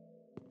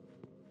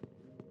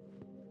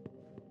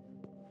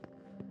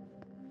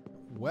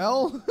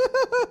 Well,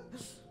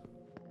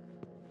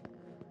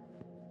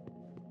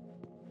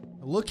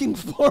 looking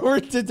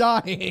forward to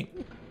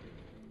dying.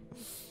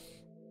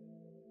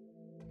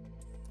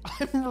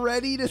 I'm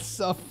ready to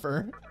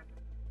suffer.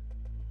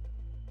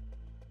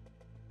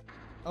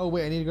 Oh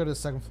wait, I need to go to the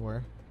second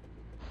floor.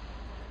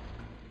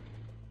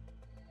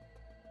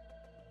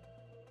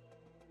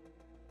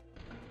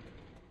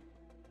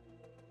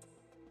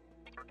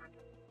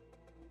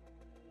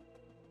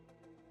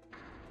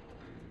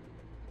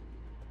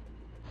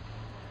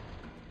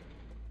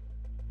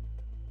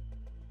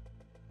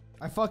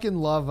 I fucking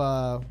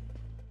love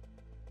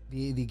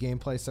the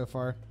gameplay so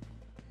far.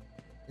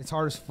 It's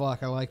hard as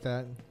fuck. I like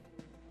that.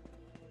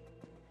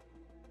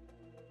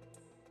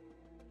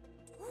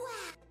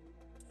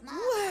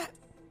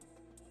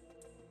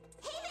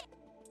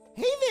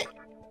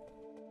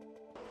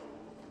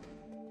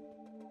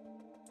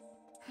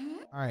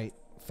 All right,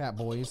 fat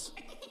boys.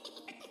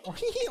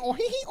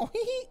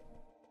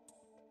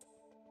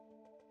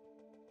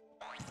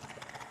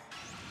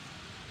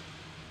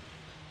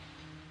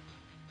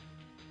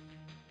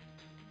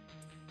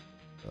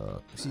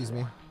 Excuse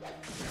me.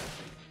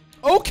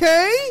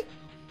 Okay.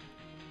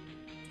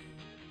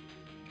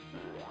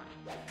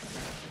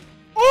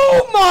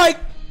 Oh my.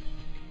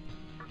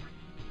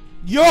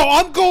 Yo,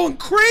 I'm going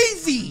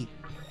crazy.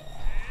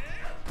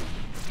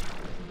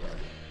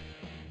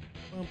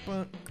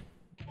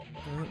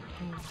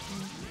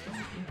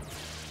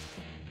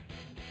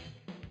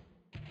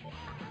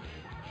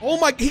 Oh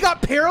my, he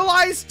got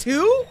paralyzed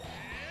too?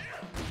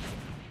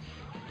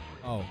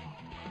 Oh.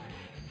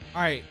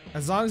 Alright,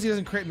 as long as he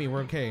doesn't crit me,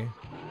 we're okay.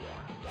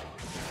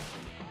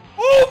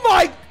 Oh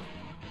my!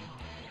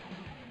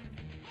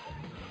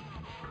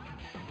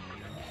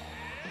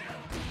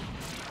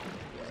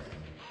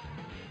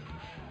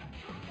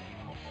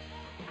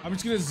 I'm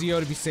just gonna Zeo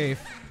to be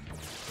safe.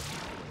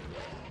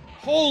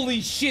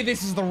 Holy shit,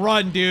 this is the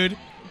run, dude.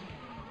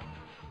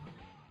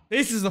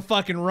 This is the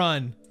fucking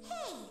run.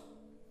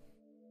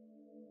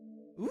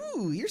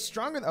 Ooh, you're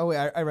stronger. Oh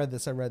wait, I read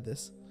this. I read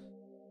this.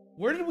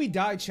 Where did we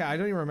die, chat? I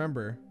don't even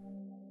remember.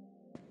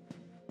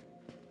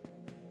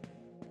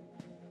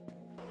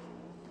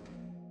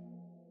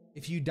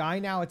 If you die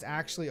now, it's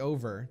actually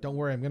over. Don't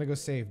worry, I'm gonna go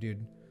save,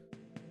 dude.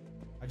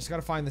 I just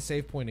gotta find the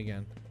save point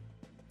again.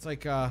 It's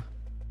like,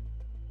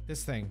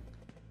 this thing.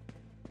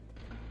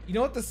 You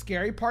know what the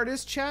scary part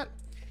is, chat?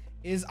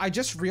 Is I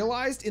just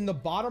realized in the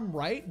bottom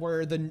right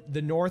where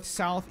the north,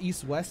 south,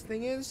 east, west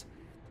thing is,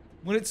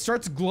 when it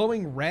starts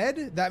glowing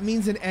red, that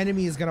means an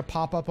enemy is gonna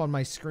pop up on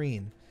my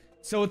screen.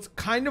 So it's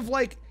kind of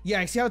like,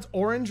 yeah, I see how it's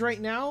orange right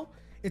now?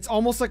 It's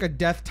almost like a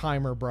death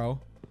timer, bro.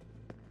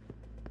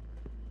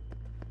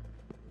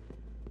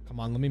 Come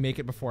on, let me make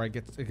it before it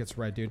gets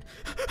red, dude.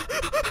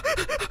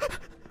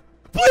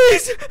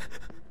 Please!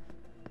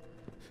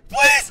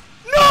 Please!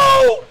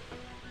 No!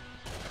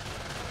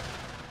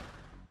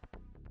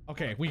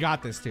 Okay, we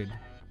got this, dude.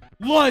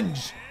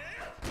 Lunge!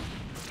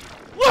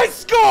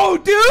 Let's go,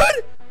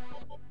 dude!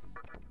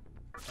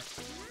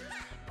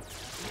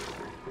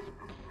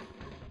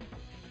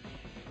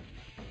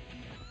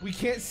 We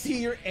can't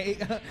see your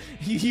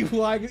you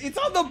like it's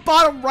on the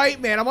bottom right,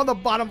 man. I'm on the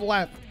bottom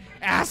left,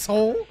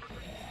 asshole.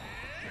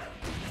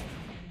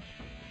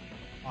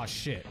 Oh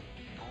shit.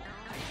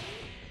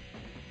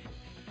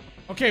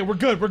 Okay, we're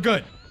good. We're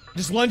good.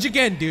 Just lunge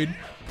again, dude.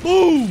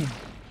 Boom.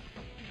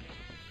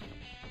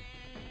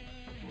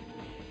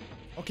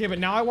 Okay, but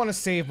now I want to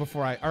save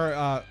before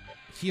I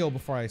heal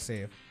before I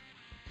save.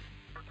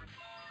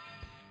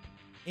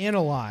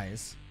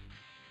 Analyze.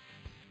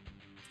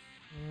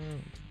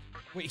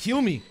 Wait,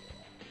 heal me.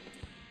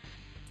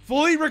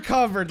 Fully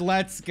recovered.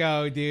 Let's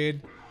go,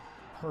 dude.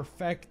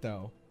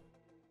 Perfecto.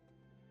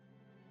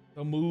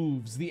 The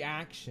moves, the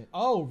action.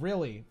 Oh,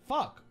 really?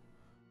 Fuck.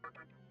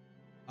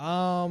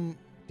 Damn.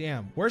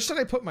 Where should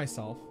I put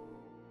myself?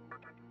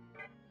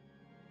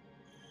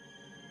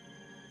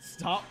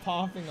 Stop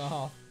popping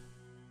off.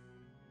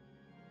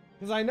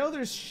 Because I know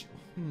there's...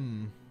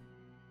 Oh,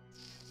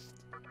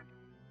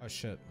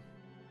 shit.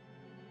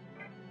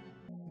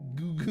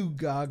 Goo goo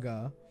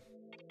gaga.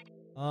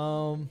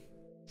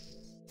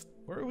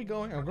 Where are we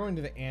going? I'm going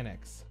to the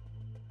annex.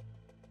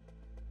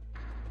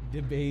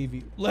 The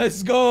baby.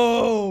 Let's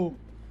go!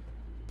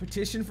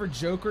 Petition for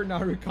Joker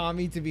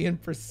Narukami to be in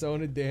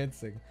Persona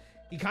dancing.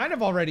 He kind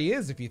of already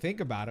is if you think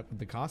about it with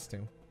the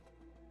costume.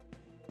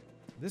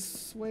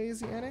 This way is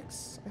the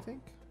annex, I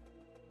think.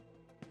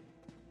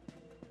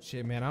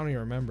 Shit, man, I don't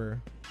even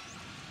remember.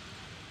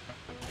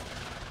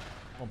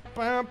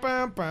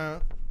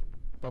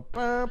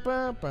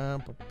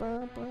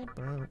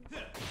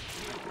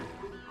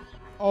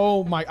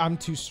 Oh my, I'm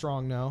too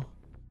strong now.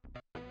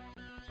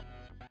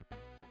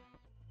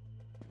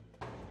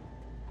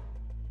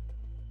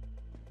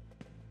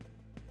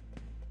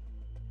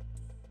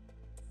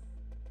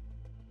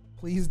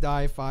 Please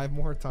die 5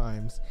 more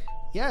times.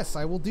 Yes,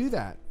 I will do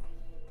that.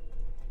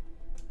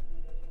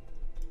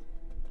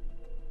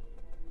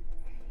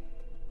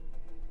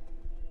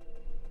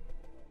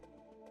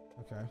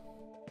 Okay.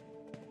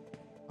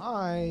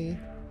 Hi.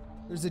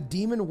 There's a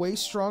demon way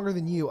stronger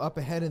than you up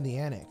ahead in the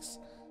annex.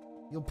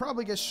 You'll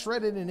probably get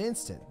shredded in an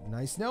instant.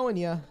 Nice knowing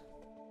ya.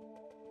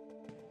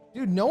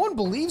 Dude, no one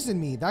believes in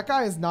me. That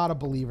guy is not a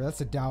believer. That's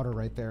a doubter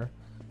right there.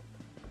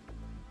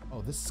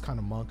 Oh, this is kind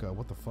of monka.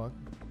 What the fuck?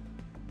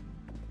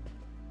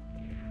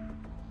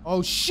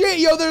 Oh shit,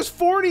 yo, there's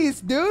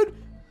 40s, dude.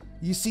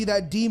 You see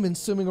that demon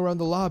swimming around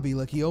the lobby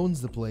like he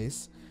owns the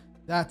place?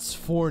 That's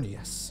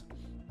Fornius.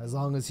 As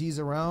long as he's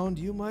around,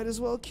 you might as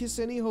well kiss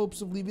any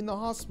hopes of leaving the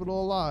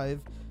hospital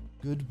alive.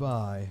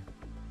 Goodbye.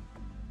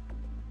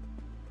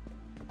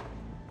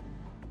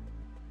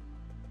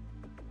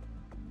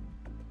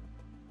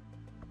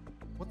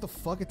 What the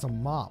fuck? It's a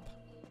mop.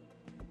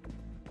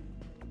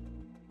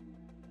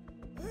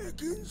 I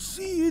can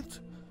see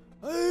it.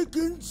 I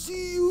can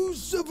see you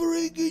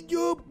suffering in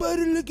your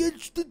battle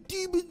against the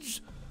demons.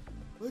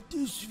 But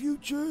this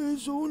future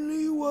is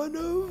only one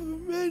of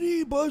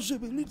many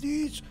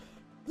possibilities.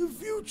 The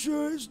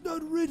future is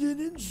not written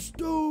in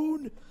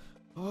stone.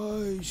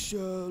 I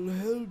shall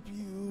help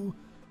you.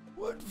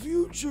 What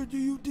future do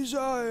you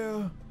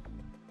desire?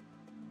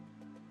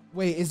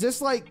 Wait, is this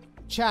like,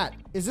 chat,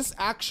 is this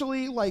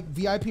actually like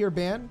VIP or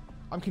ban?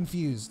 I'm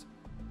confused.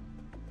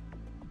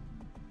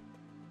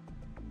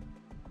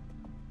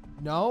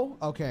 No?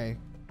 Okay.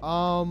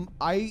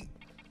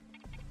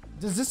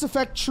 Does this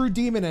affect true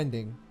demon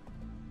ending?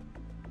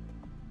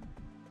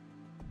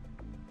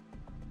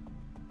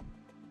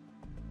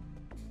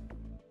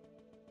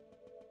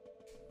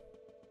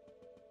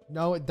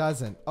 No, it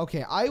doesn't.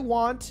 Okay, I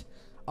want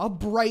a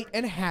bright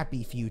and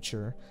happy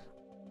future.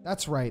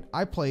 That's right,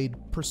 I played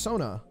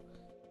Persona.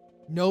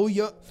 Know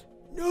your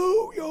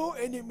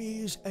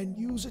enemies and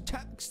use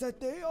attacks that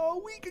they are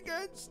weak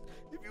against.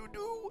 If you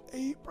do,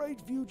 a bright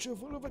future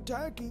full of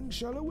attacking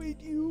shall await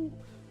you.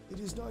 It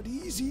is not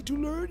easy to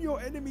learn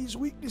your enemy's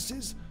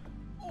weaknesses.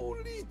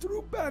 Only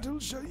through battle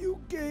shall you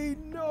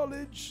gain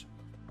knowledge.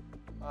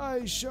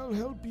 I shall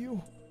help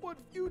you. What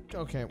you...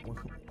 Okay,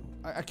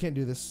 I can't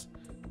do this.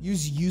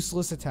 Use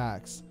useless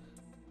attacks.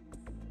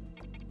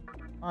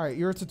 Alright,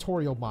 you're a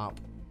tutorial mop.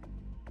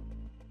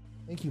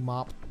 Thank you,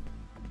 mop.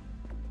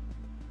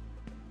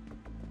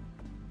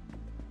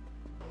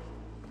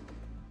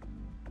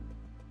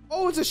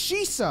 Oh, it's a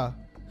Shisa!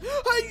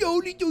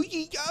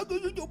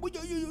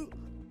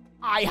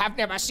 I have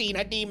never seen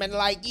a demon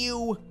like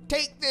you.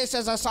 Take this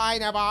as a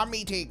sign of our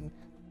meeting.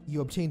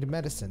 You obtained a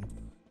medicine.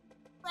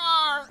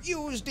 Rawr,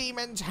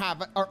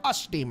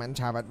 us demons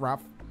have it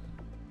rough.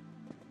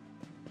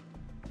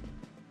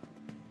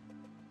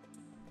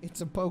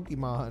 It's a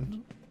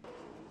Pokemon.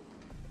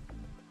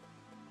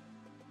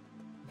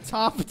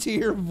 Top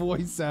tier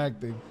voice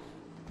acting.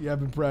 Yeah, I've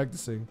been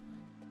practicing.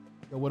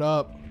 Yo, what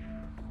up?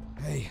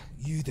 Hey,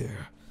 you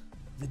there.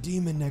 The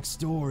demon next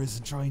door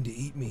isn't trying to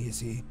eat me, is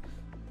he?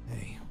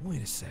 Hey,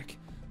 wait a sec.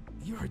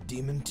 You're a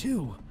demon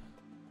too.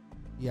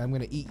 Yeah, I'm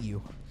gonna eat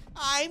you.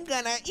 I'm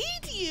gonna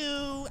eat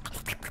you.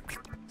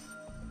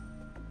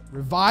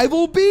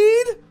 Revival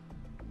bead?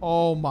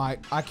 Oh my,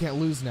 I can't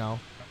lose now.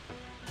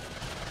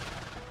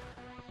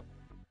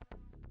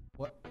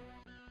 What?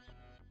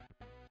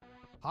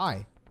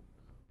 Hi.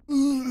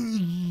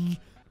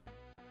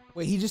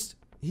 Wait, he just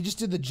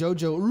did the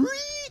JoJo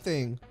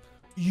thing.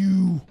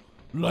 You,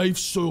 Life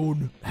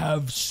Zone,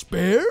 have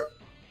spare?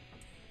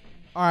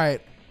 All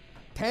right,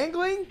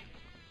 tangling?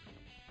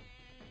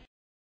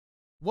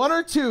 1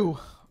 or 2?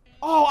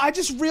 Oh, I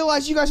just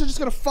realized you guys are just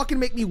gonna fucking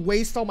make me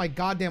waste all my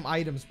goddamn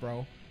items,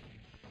 bro.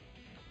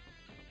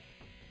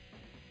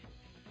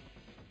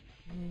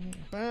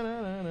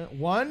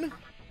 One.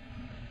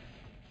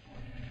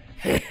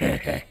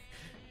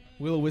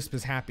 Will-O-Wisp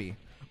is happy.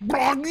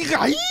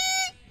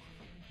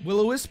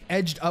 Will-O-Wisp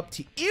edged up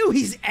to... Ew,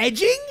 he's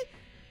edging?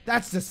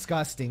 That's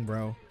disgusting,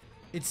 bro.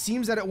 It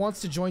seems that it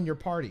wants to join your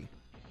party.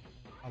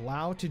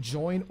 Allow to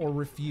join or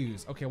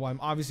refuse. Okay, well, I'm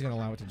obviously gonna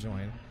allow it to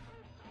join.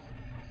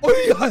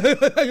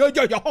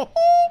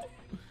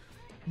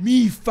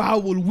 Me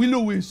foul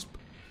Will-O-Wisp.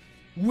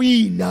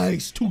 We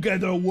nice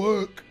together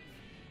work.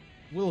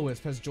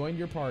 Will-O-Wisp has joined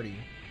your party.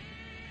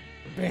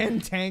 Ban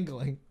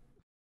tangling.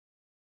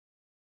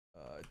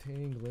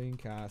 Tangling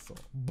castle.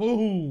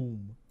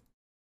 Boom.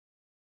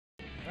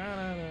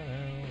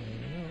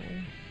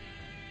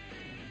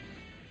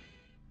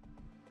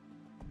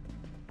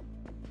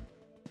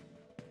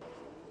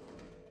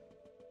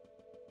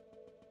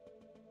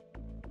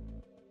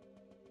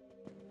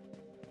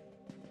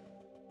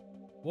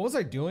 What was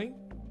I doing?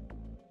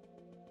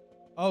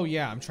 Oh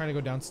yeah, I'm trying to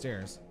go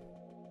downstairs.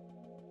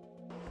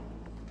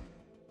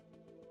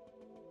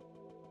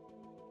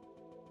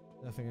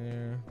 Nothing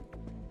there.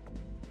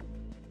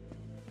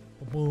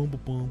 Boom,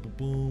 boom, boom, boom,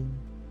 boom.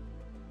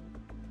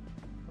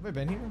 Have I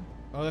been here?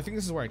 Oh, I think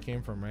this is where I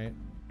came from, right?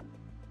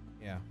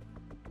 Yeah.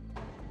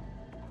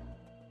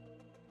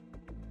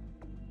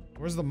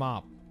 Where's the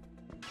mop?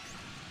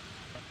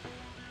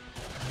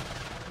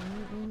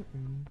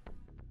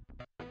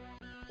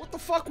 What the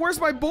fuck? Where's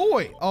my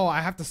boy? Oh,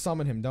 I have to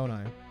summon him, don't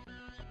I?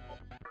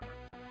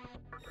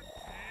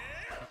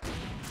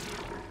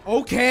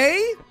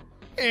 Okay.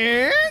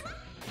 And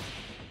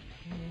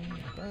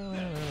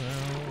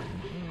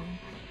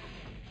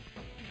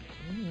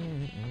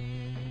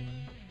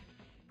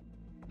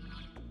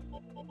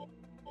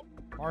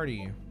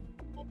party.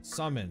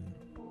 Summon.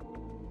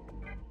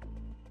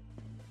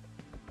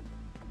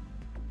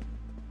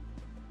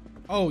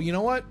 Oh, you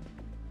know what?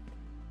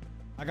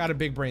 I got a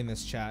big brain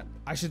this chat.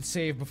 I should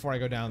save before I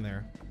go down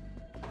there.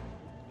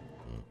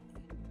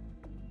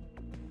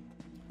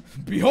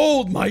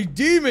 Behold my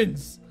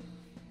demons!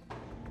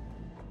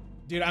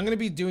 Dude, I'm gonna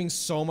be doing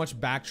so much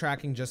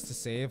backtracking just to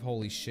save.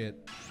 Holy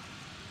shit.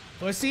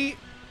 Pussy?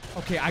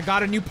 Okay, I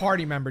got a new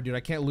party member, dude. I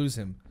can't lose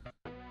him.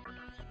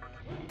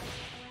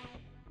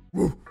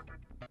 Woo.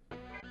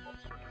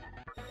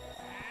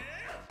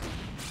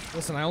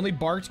 Listen, I only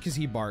barked because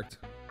he barked.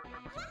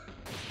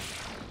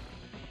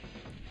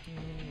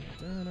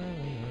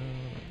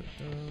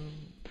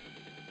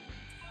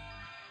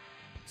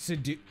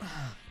 Sedu-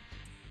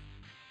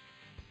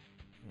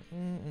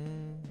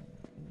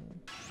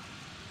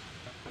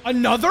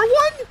 Another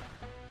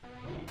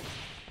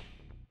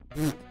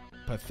one?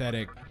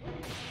 Pathetic.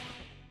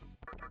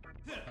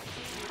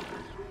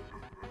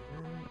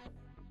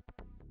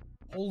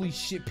 Holy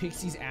shit,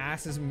 Pixie's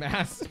ass is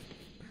massive.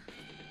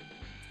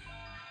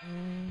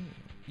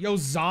 Yo,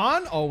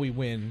 Zahn? Oh, we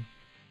win.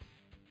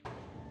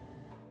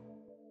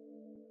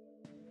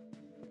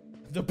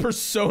 The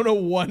Persona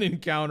 1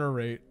 encounter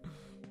rate.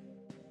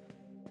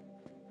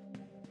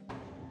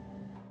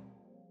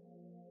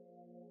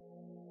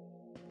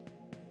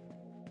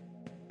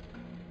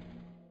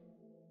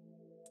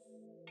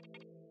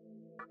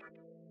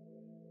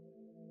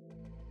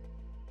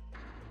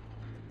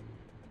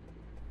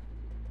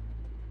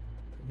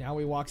 Now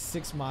we walk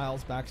 6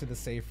 miles back to the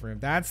safe room.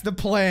 That's the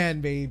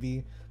plan,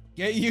 baby.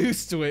 Get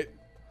used to it.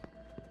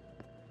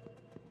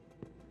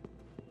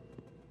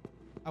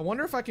 I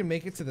wonder if I can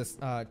make it to this,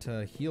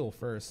 to heal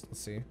first. Let's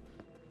see.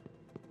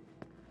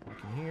 Back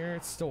in here.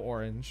 It's still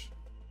orange.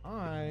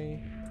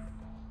 Hi.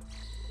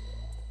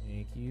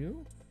 Thank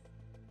you.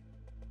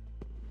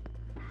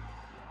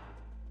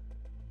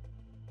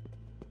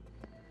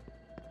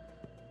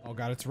 Oh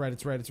god, it's red,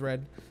 it's red, it's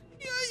red.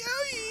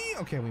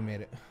 Okay, we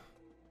made it.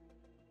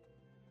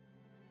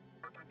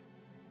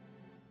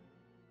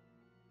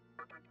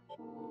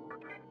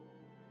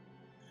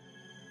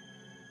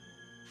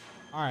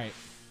 Alright.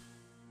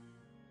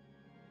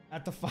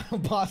 At the final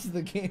boss of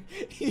the game.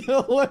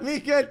 Yo, let me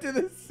get to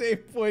the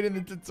save point in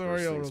the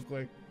tutorial real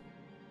quick.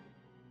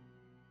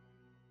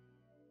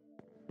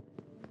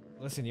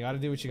 Listen, you gotta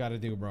do what you gotta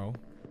do, bro.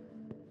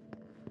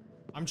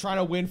 I'm trying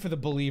to win for the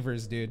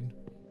believers, dude.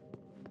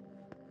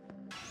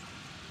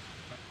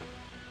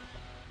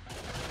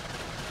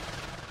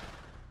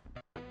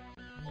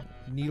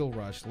 Needle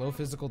rush. Low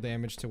physical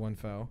damage to one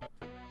foe.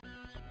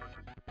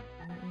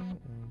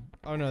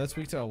 Oh no, that's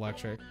weak to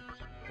electric.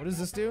 What does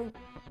this do?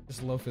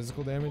 Just low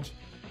physical damage.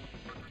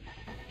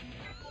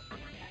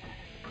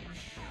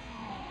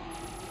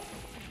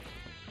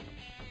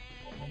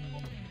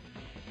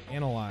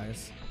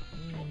 Analyze.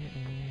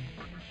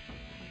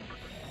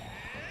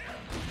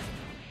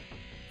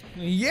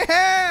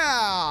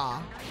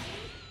 Yeah!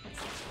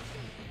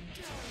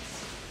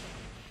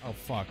 Oh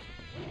fuck.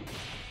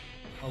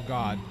 Oh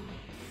god.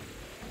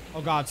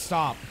 Oh god,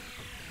 stop.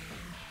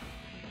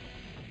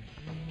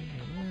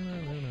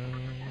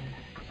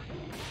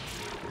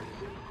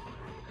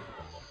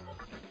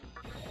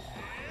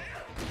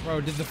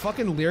 Bro, did the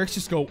fucking lyrics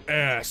just go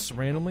S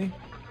randomly?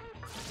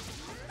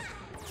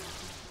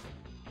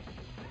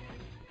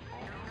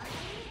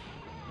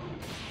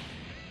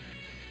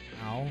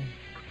 Ow.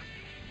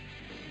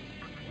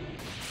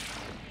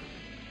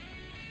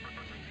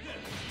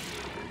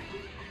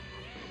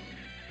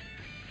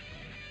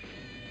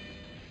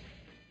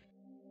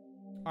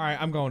 Alright,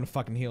 I'm going to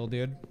fucking heal,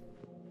 dude.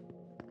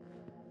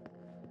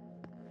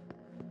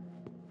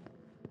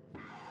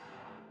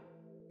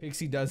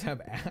 Pixie does have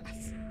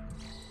ass.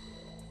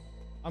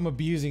 I'm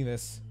abusing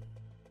this.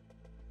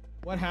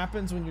 What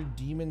happens when your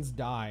demons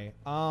die?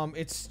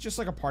 It's just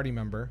like a party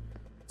member.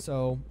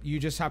 So you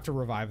just have to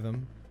revive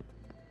them.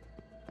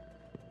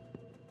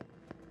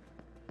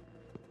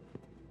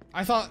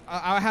 I thought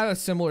I had a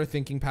similar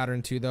thinking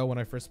pattern too though when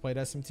I first played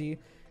SMT.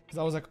 Because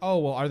I was like, oh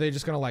well, are they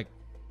just gonna like,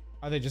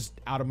 are they just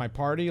out of my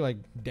party like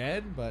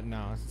dead? But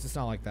no, it's just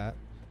not like that.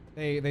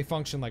 They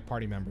function like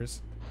party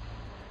members.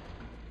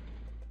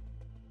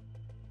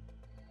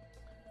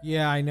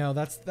 Yeah, I know.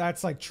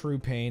 That's like true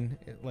pain.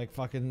 Like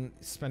fucking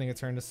spending a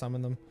turn to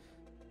summon them.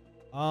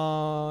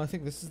 I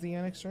think this is the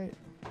annex, right?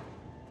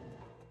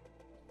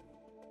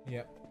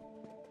 Yep.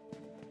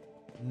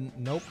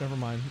 Nope, never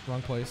mind.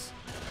 Wrong place.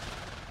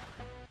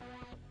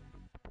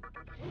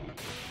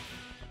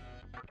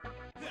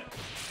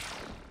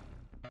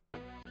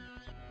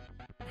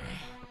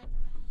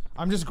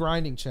 I'm just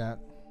grinding, chat.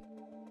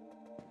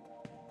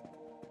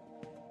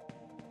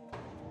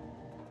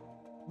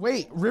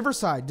 Wait,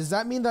 Riverside, does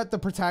that mean that the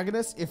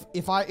protagonist,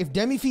 if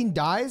Demi-Fiend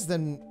dies,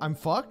 then I'm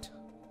fucked?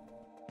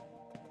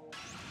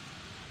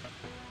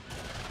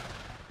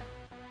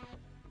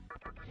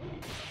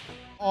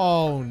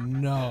 Oh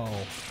no.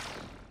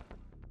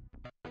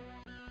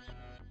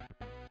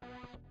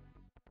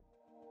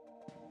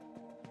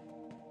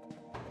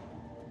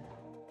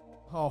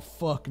 Oh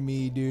fuck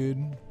me,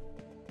 dude.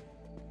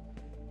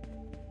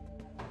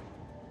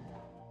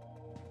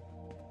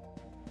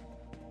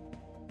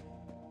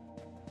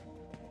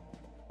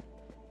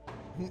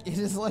 It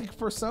is like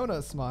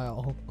Persona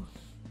smile.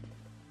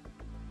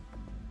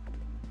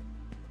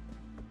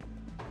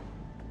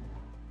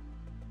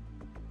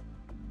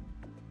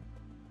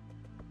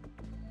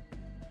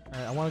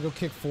 Alright, I want to go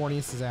kick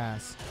Fornius'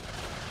 ass.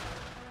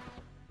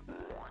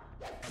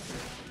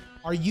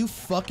 Are you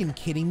fucking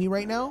kidding me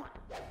right now?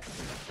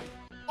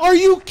 Are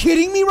you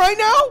kidding me right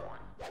now?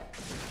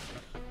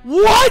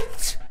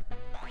 What?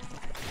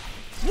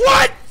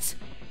 What?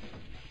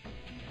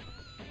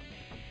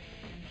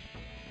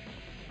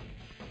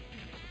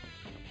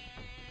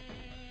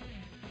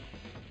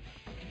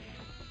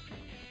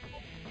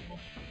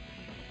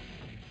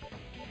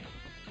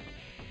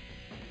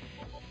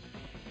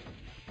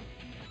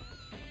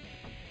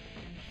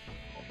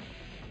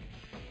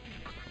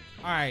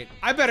 Alright,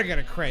 I better get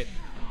a crit.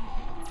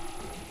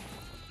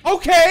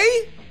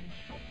 Okay!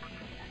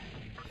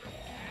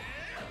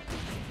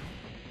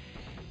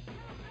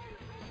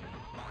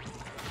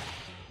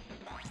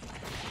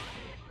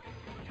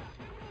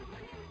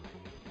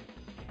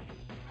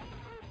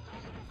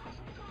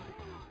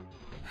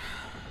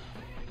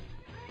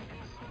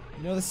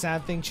 You know the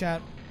sad thing, chat?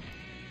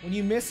 When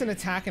you miss an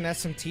attack in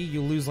SMT,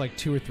 you lose like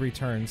 2 or 3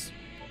 turns.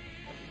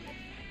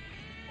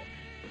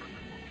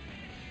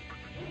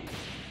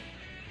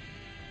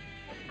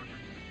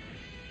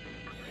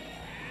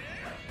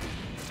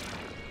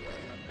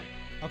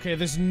 Okay,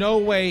 there's no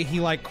way he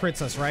like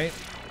crits us, right?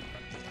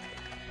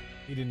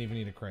 He didn't even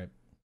need a crit.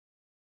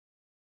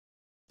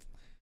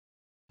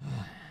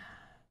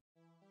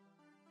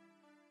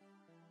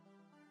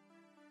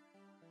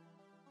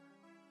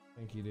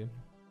 Thank you, dude.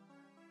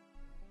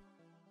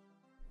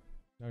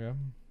 Okay.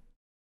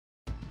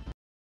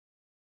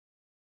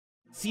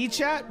 See,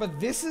 chat?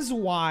 But this is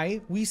why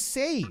we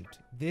saved.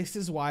 This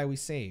is why we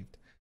saved.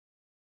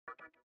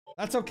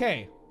 That's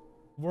okay.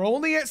 We're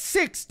only at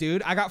 6,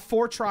 dude. I got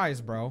 4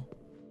 tries, bro.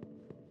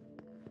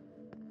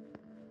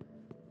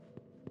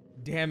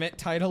 Damn it,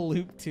 title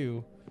loop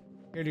 2.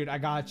 Here, dude, I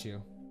got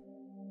you.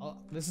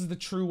 This is the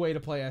true way to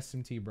play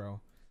SMT,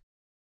 bro.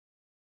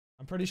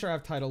 I'm pretty sure I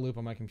have title loop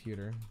on my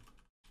computer.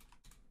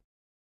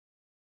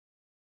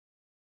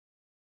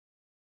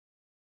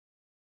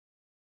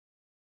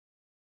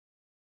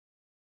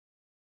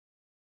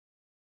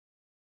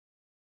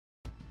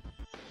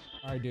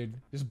 Alright, dude.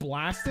 Just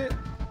blast it.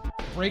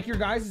 Break your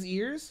guys'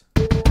 ears.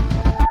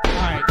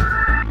 Alright.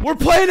 We're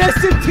playing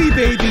SMT,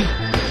 baby!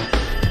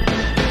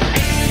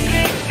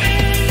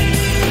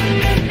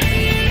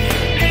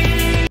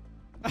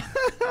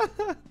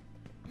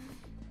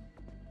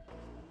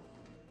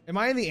 Am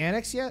I in the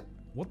annex yet?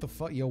 What the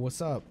fuck? Yo, what's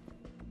up?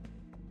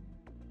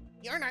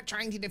 You're not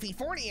trying to defeat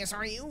Fornius,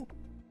 are you?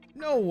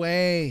 No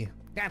way.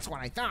 That's what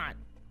I thought.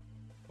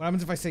 What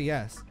happens if I say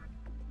yes?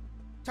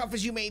 Tough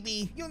as you may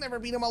be, you'll never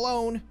beat him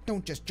alone.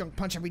 Don't just junk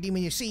punch every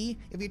demon you see.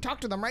 If you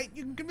talk to them right,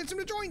 you can convince him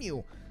to join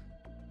you.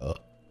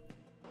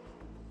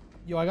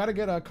 Yo, I gotta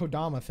get a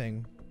Kodama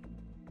thing.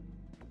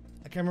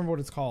 I can't remember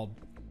what it's called.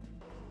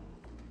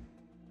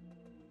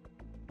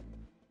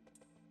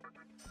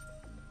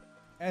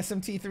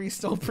 SMT3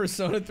 stole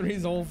Persona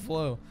 3's whole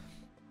flow.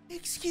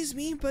 Excuse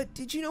me, but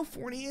did you know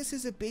Fornius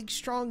is a big,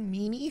 strong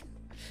meanie?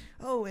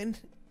 Oh, and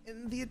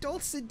the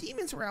adults said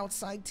demons were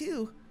outside,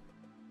 too.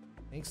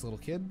 Thanks, little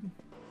kid.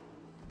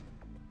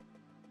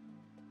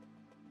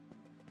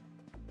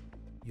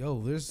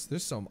 Yo, there's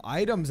some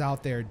items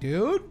out there,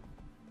 dude.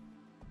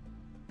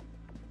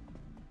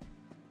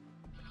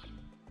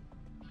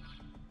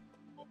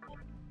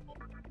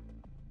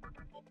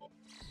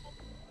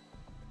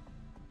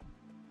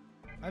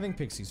 I think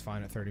Pixie's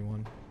fine at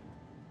 31.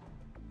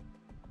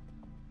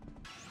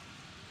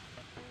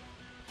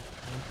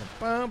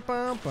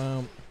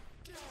 All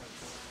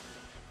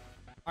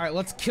right,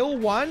 let's kill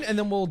one, and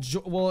then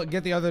we'll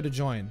get the other to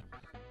join.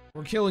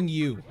 We're killing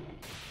you.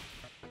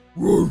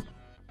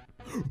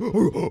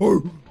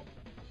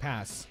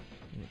 Pass.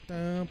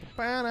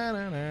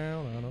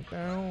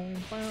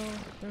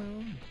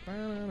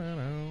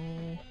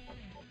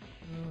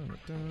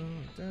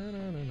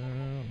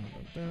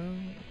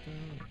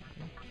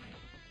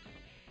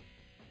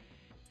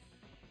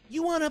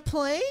 You wanna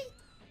play?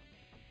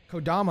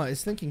 Kodama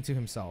is thinking to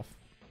himself.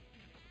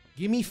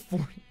 Give me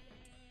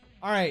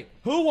All right,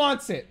 who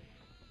wants it?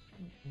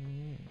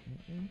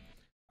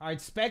 All right,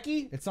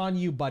 Specky, it's on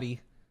you,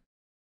 buddy.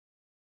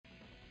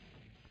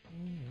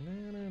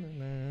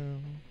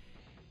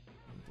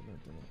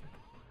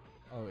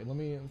 Oh, wait, let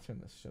me turn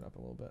this shit up a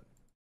little bit.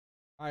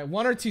 All right,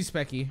 1 or 2,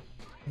 Specky.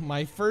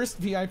 My first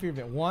VIP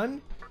event.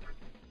 1.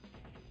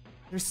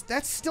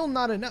 That's still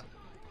not enough.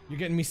 You're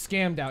getting me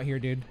scammed out here,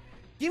 dude.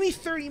 Give me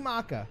 30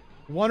 Maka.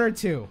 1 or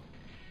 2.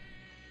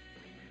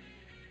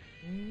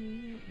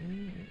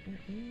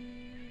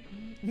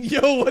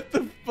 Yo, what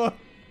the fuck?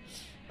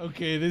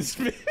 Okay, this...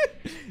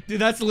 Dude,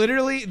 that's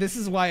literally... This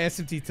is why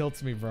SMT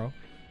tilts me, bro.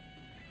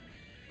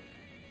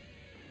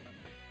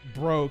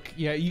 Broke.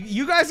 Yeah,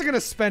 you guys are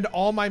gonna spend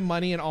all my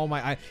money and all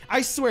my...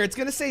 I swear, it's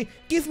gonna say,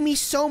 give me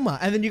Soma.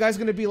 And then you guys are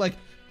gonna be like,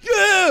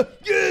 yeah,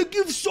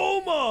 give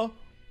Soma.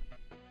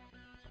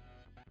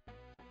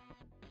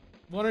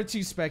 1 or 2,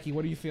 Specky.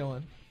 What are you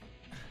feeling?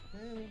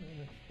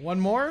 1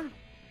 more?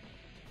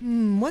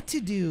 What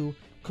to do?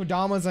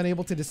 Kodama's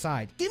unable to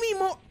decide. Give me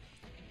more.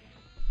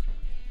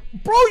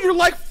 Bro, you're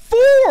like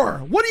 4.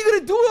 What are you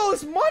gonna do with all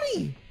this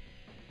money?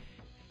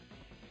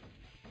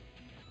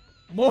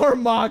 More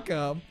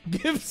Maka.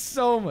 Give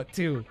Soma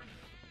 2.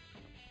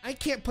 I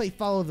can't play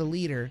follow the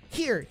leader.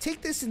 Here,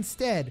 take this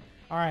instead.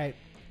 All right,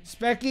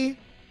 Specky.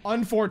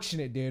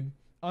 Unfortunate, dude.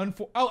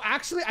 Oh,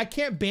 actually, I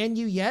can't ban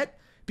you yet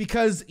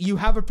because you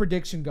have a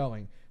prediction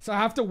going. So I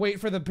have to wait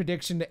for the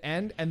prediction to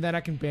end, and then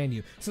I can ban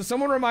you. So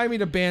someone remind me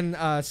to ban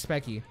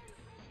Specky.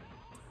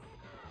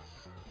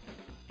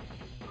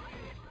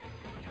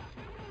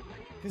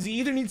 Because he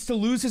either needs to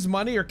lose his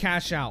money or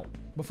cash out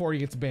before he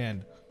gets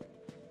banned.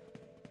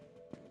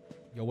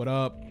 Yo, what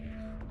up?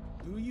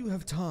 Do you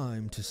have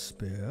time to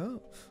spare?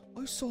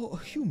 I saw a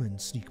human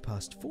sneak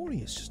past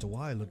Fornius just a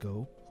while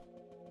ago.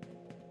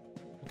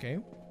 Okay.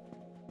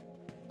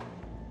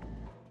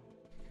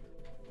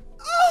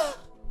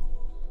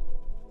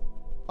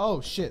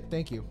 Oh, shit.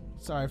 Thank you.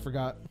 Sorry, I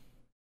forgot.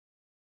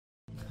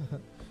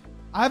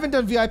 I haven't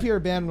done VIP or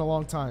ban in a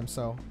long time,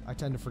 so I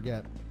tend to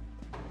forget.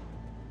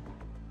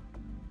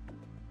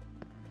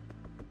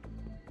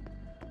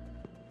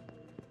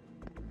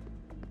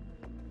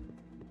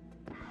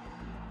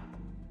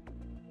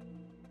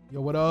 Yo,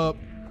 what up?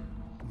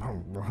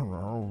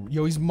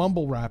 Yo, he's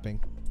mumble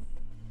rapping.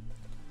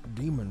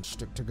 Demons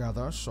stick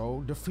together,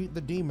 so defeat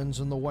the demons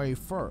in the way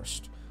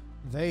first.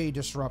 They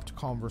disrupt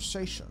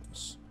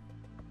conversations.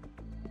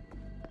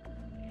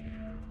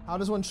 How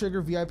does one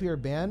trigger VIP or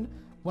ban?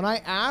 When I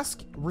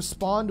ask,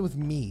 respond with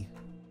me.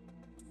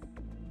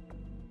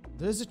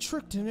 There's a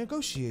trick to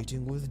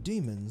negotiating with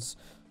demons.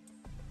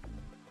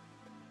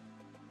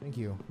 Thank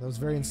you. That was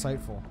very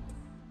insightful.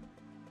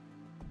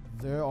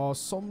 There are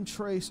some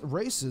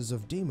races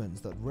of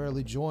demons that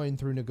rarely join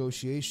through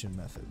negotiation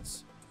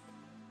methods.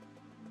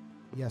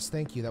 Yes,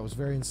 thank you. That was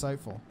very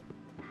insightful.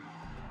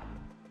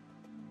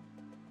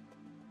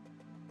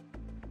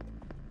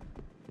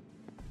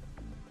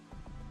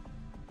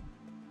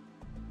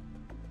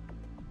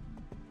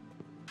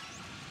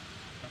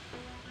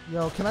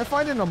 Yo, can I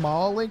find an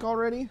Amala link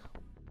already?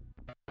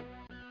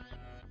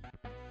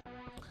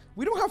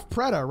 We don't have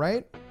Preda,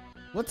 right?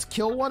 Let's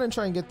kill one and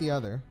try and get the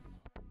other.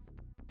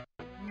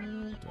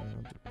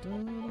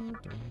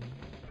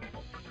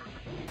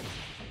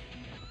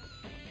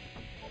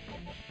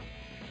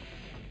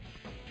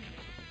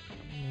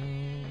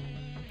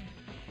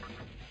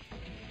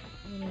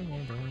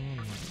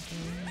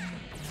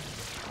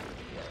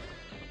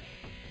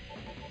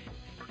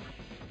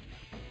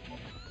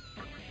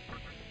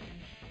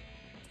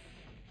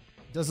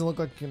 Doesn't look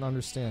like you can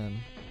understand.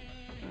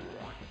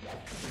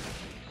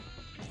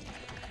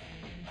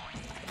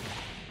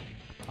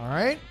 All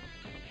right.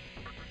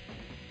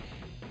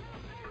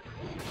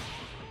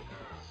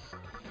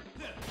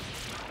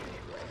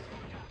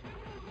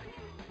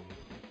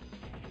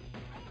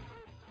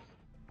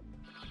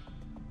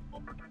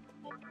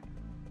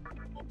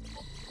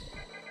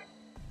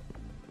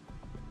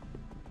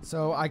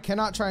 So I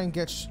cannot try and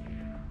get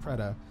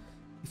Preda.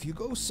 If you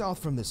go south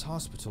from this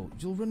hospital,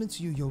 you'll run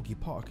into Yoyogi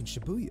Park in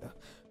Shibuya.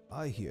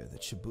 I hear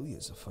that Shibuya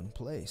is a fun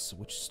place,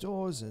 which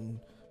stores and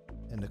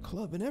a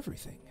club and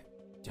everything.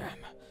 Damn,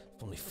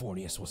 if only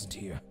Fornius wasn't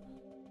here.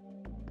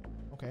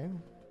 Okay.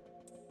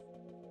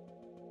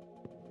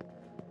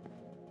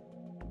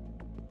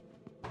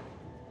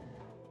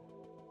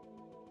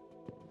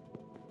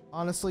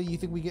 Honestly, you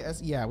think we get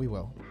S? Yeah, we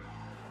will.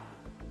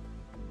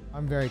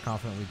 I'm very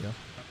confident we do.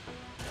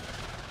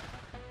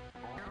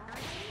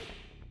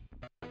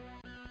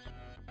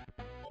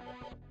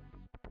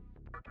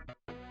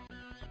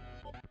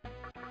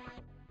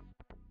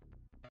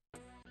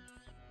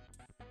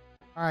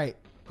 All right,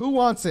 who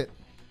wants it?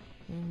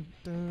 All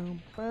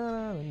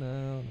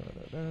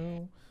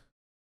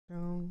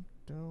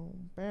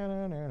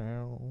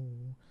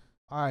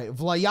right,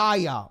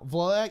 Vlayaya,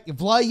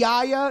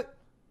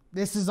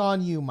 this is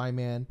on you, my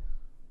man.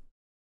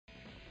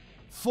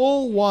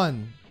 Full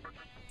 1.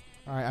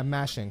 All right, I'm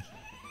mashing.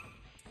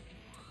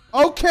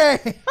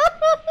 Okay,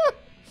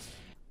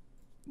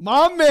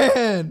 my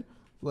man.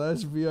 Flash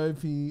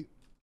VIP,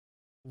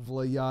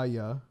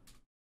 Vlayaya.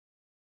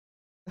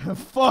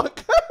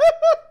 Fuck.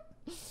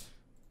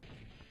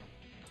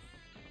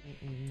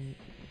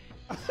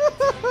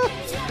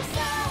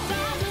 Yourself.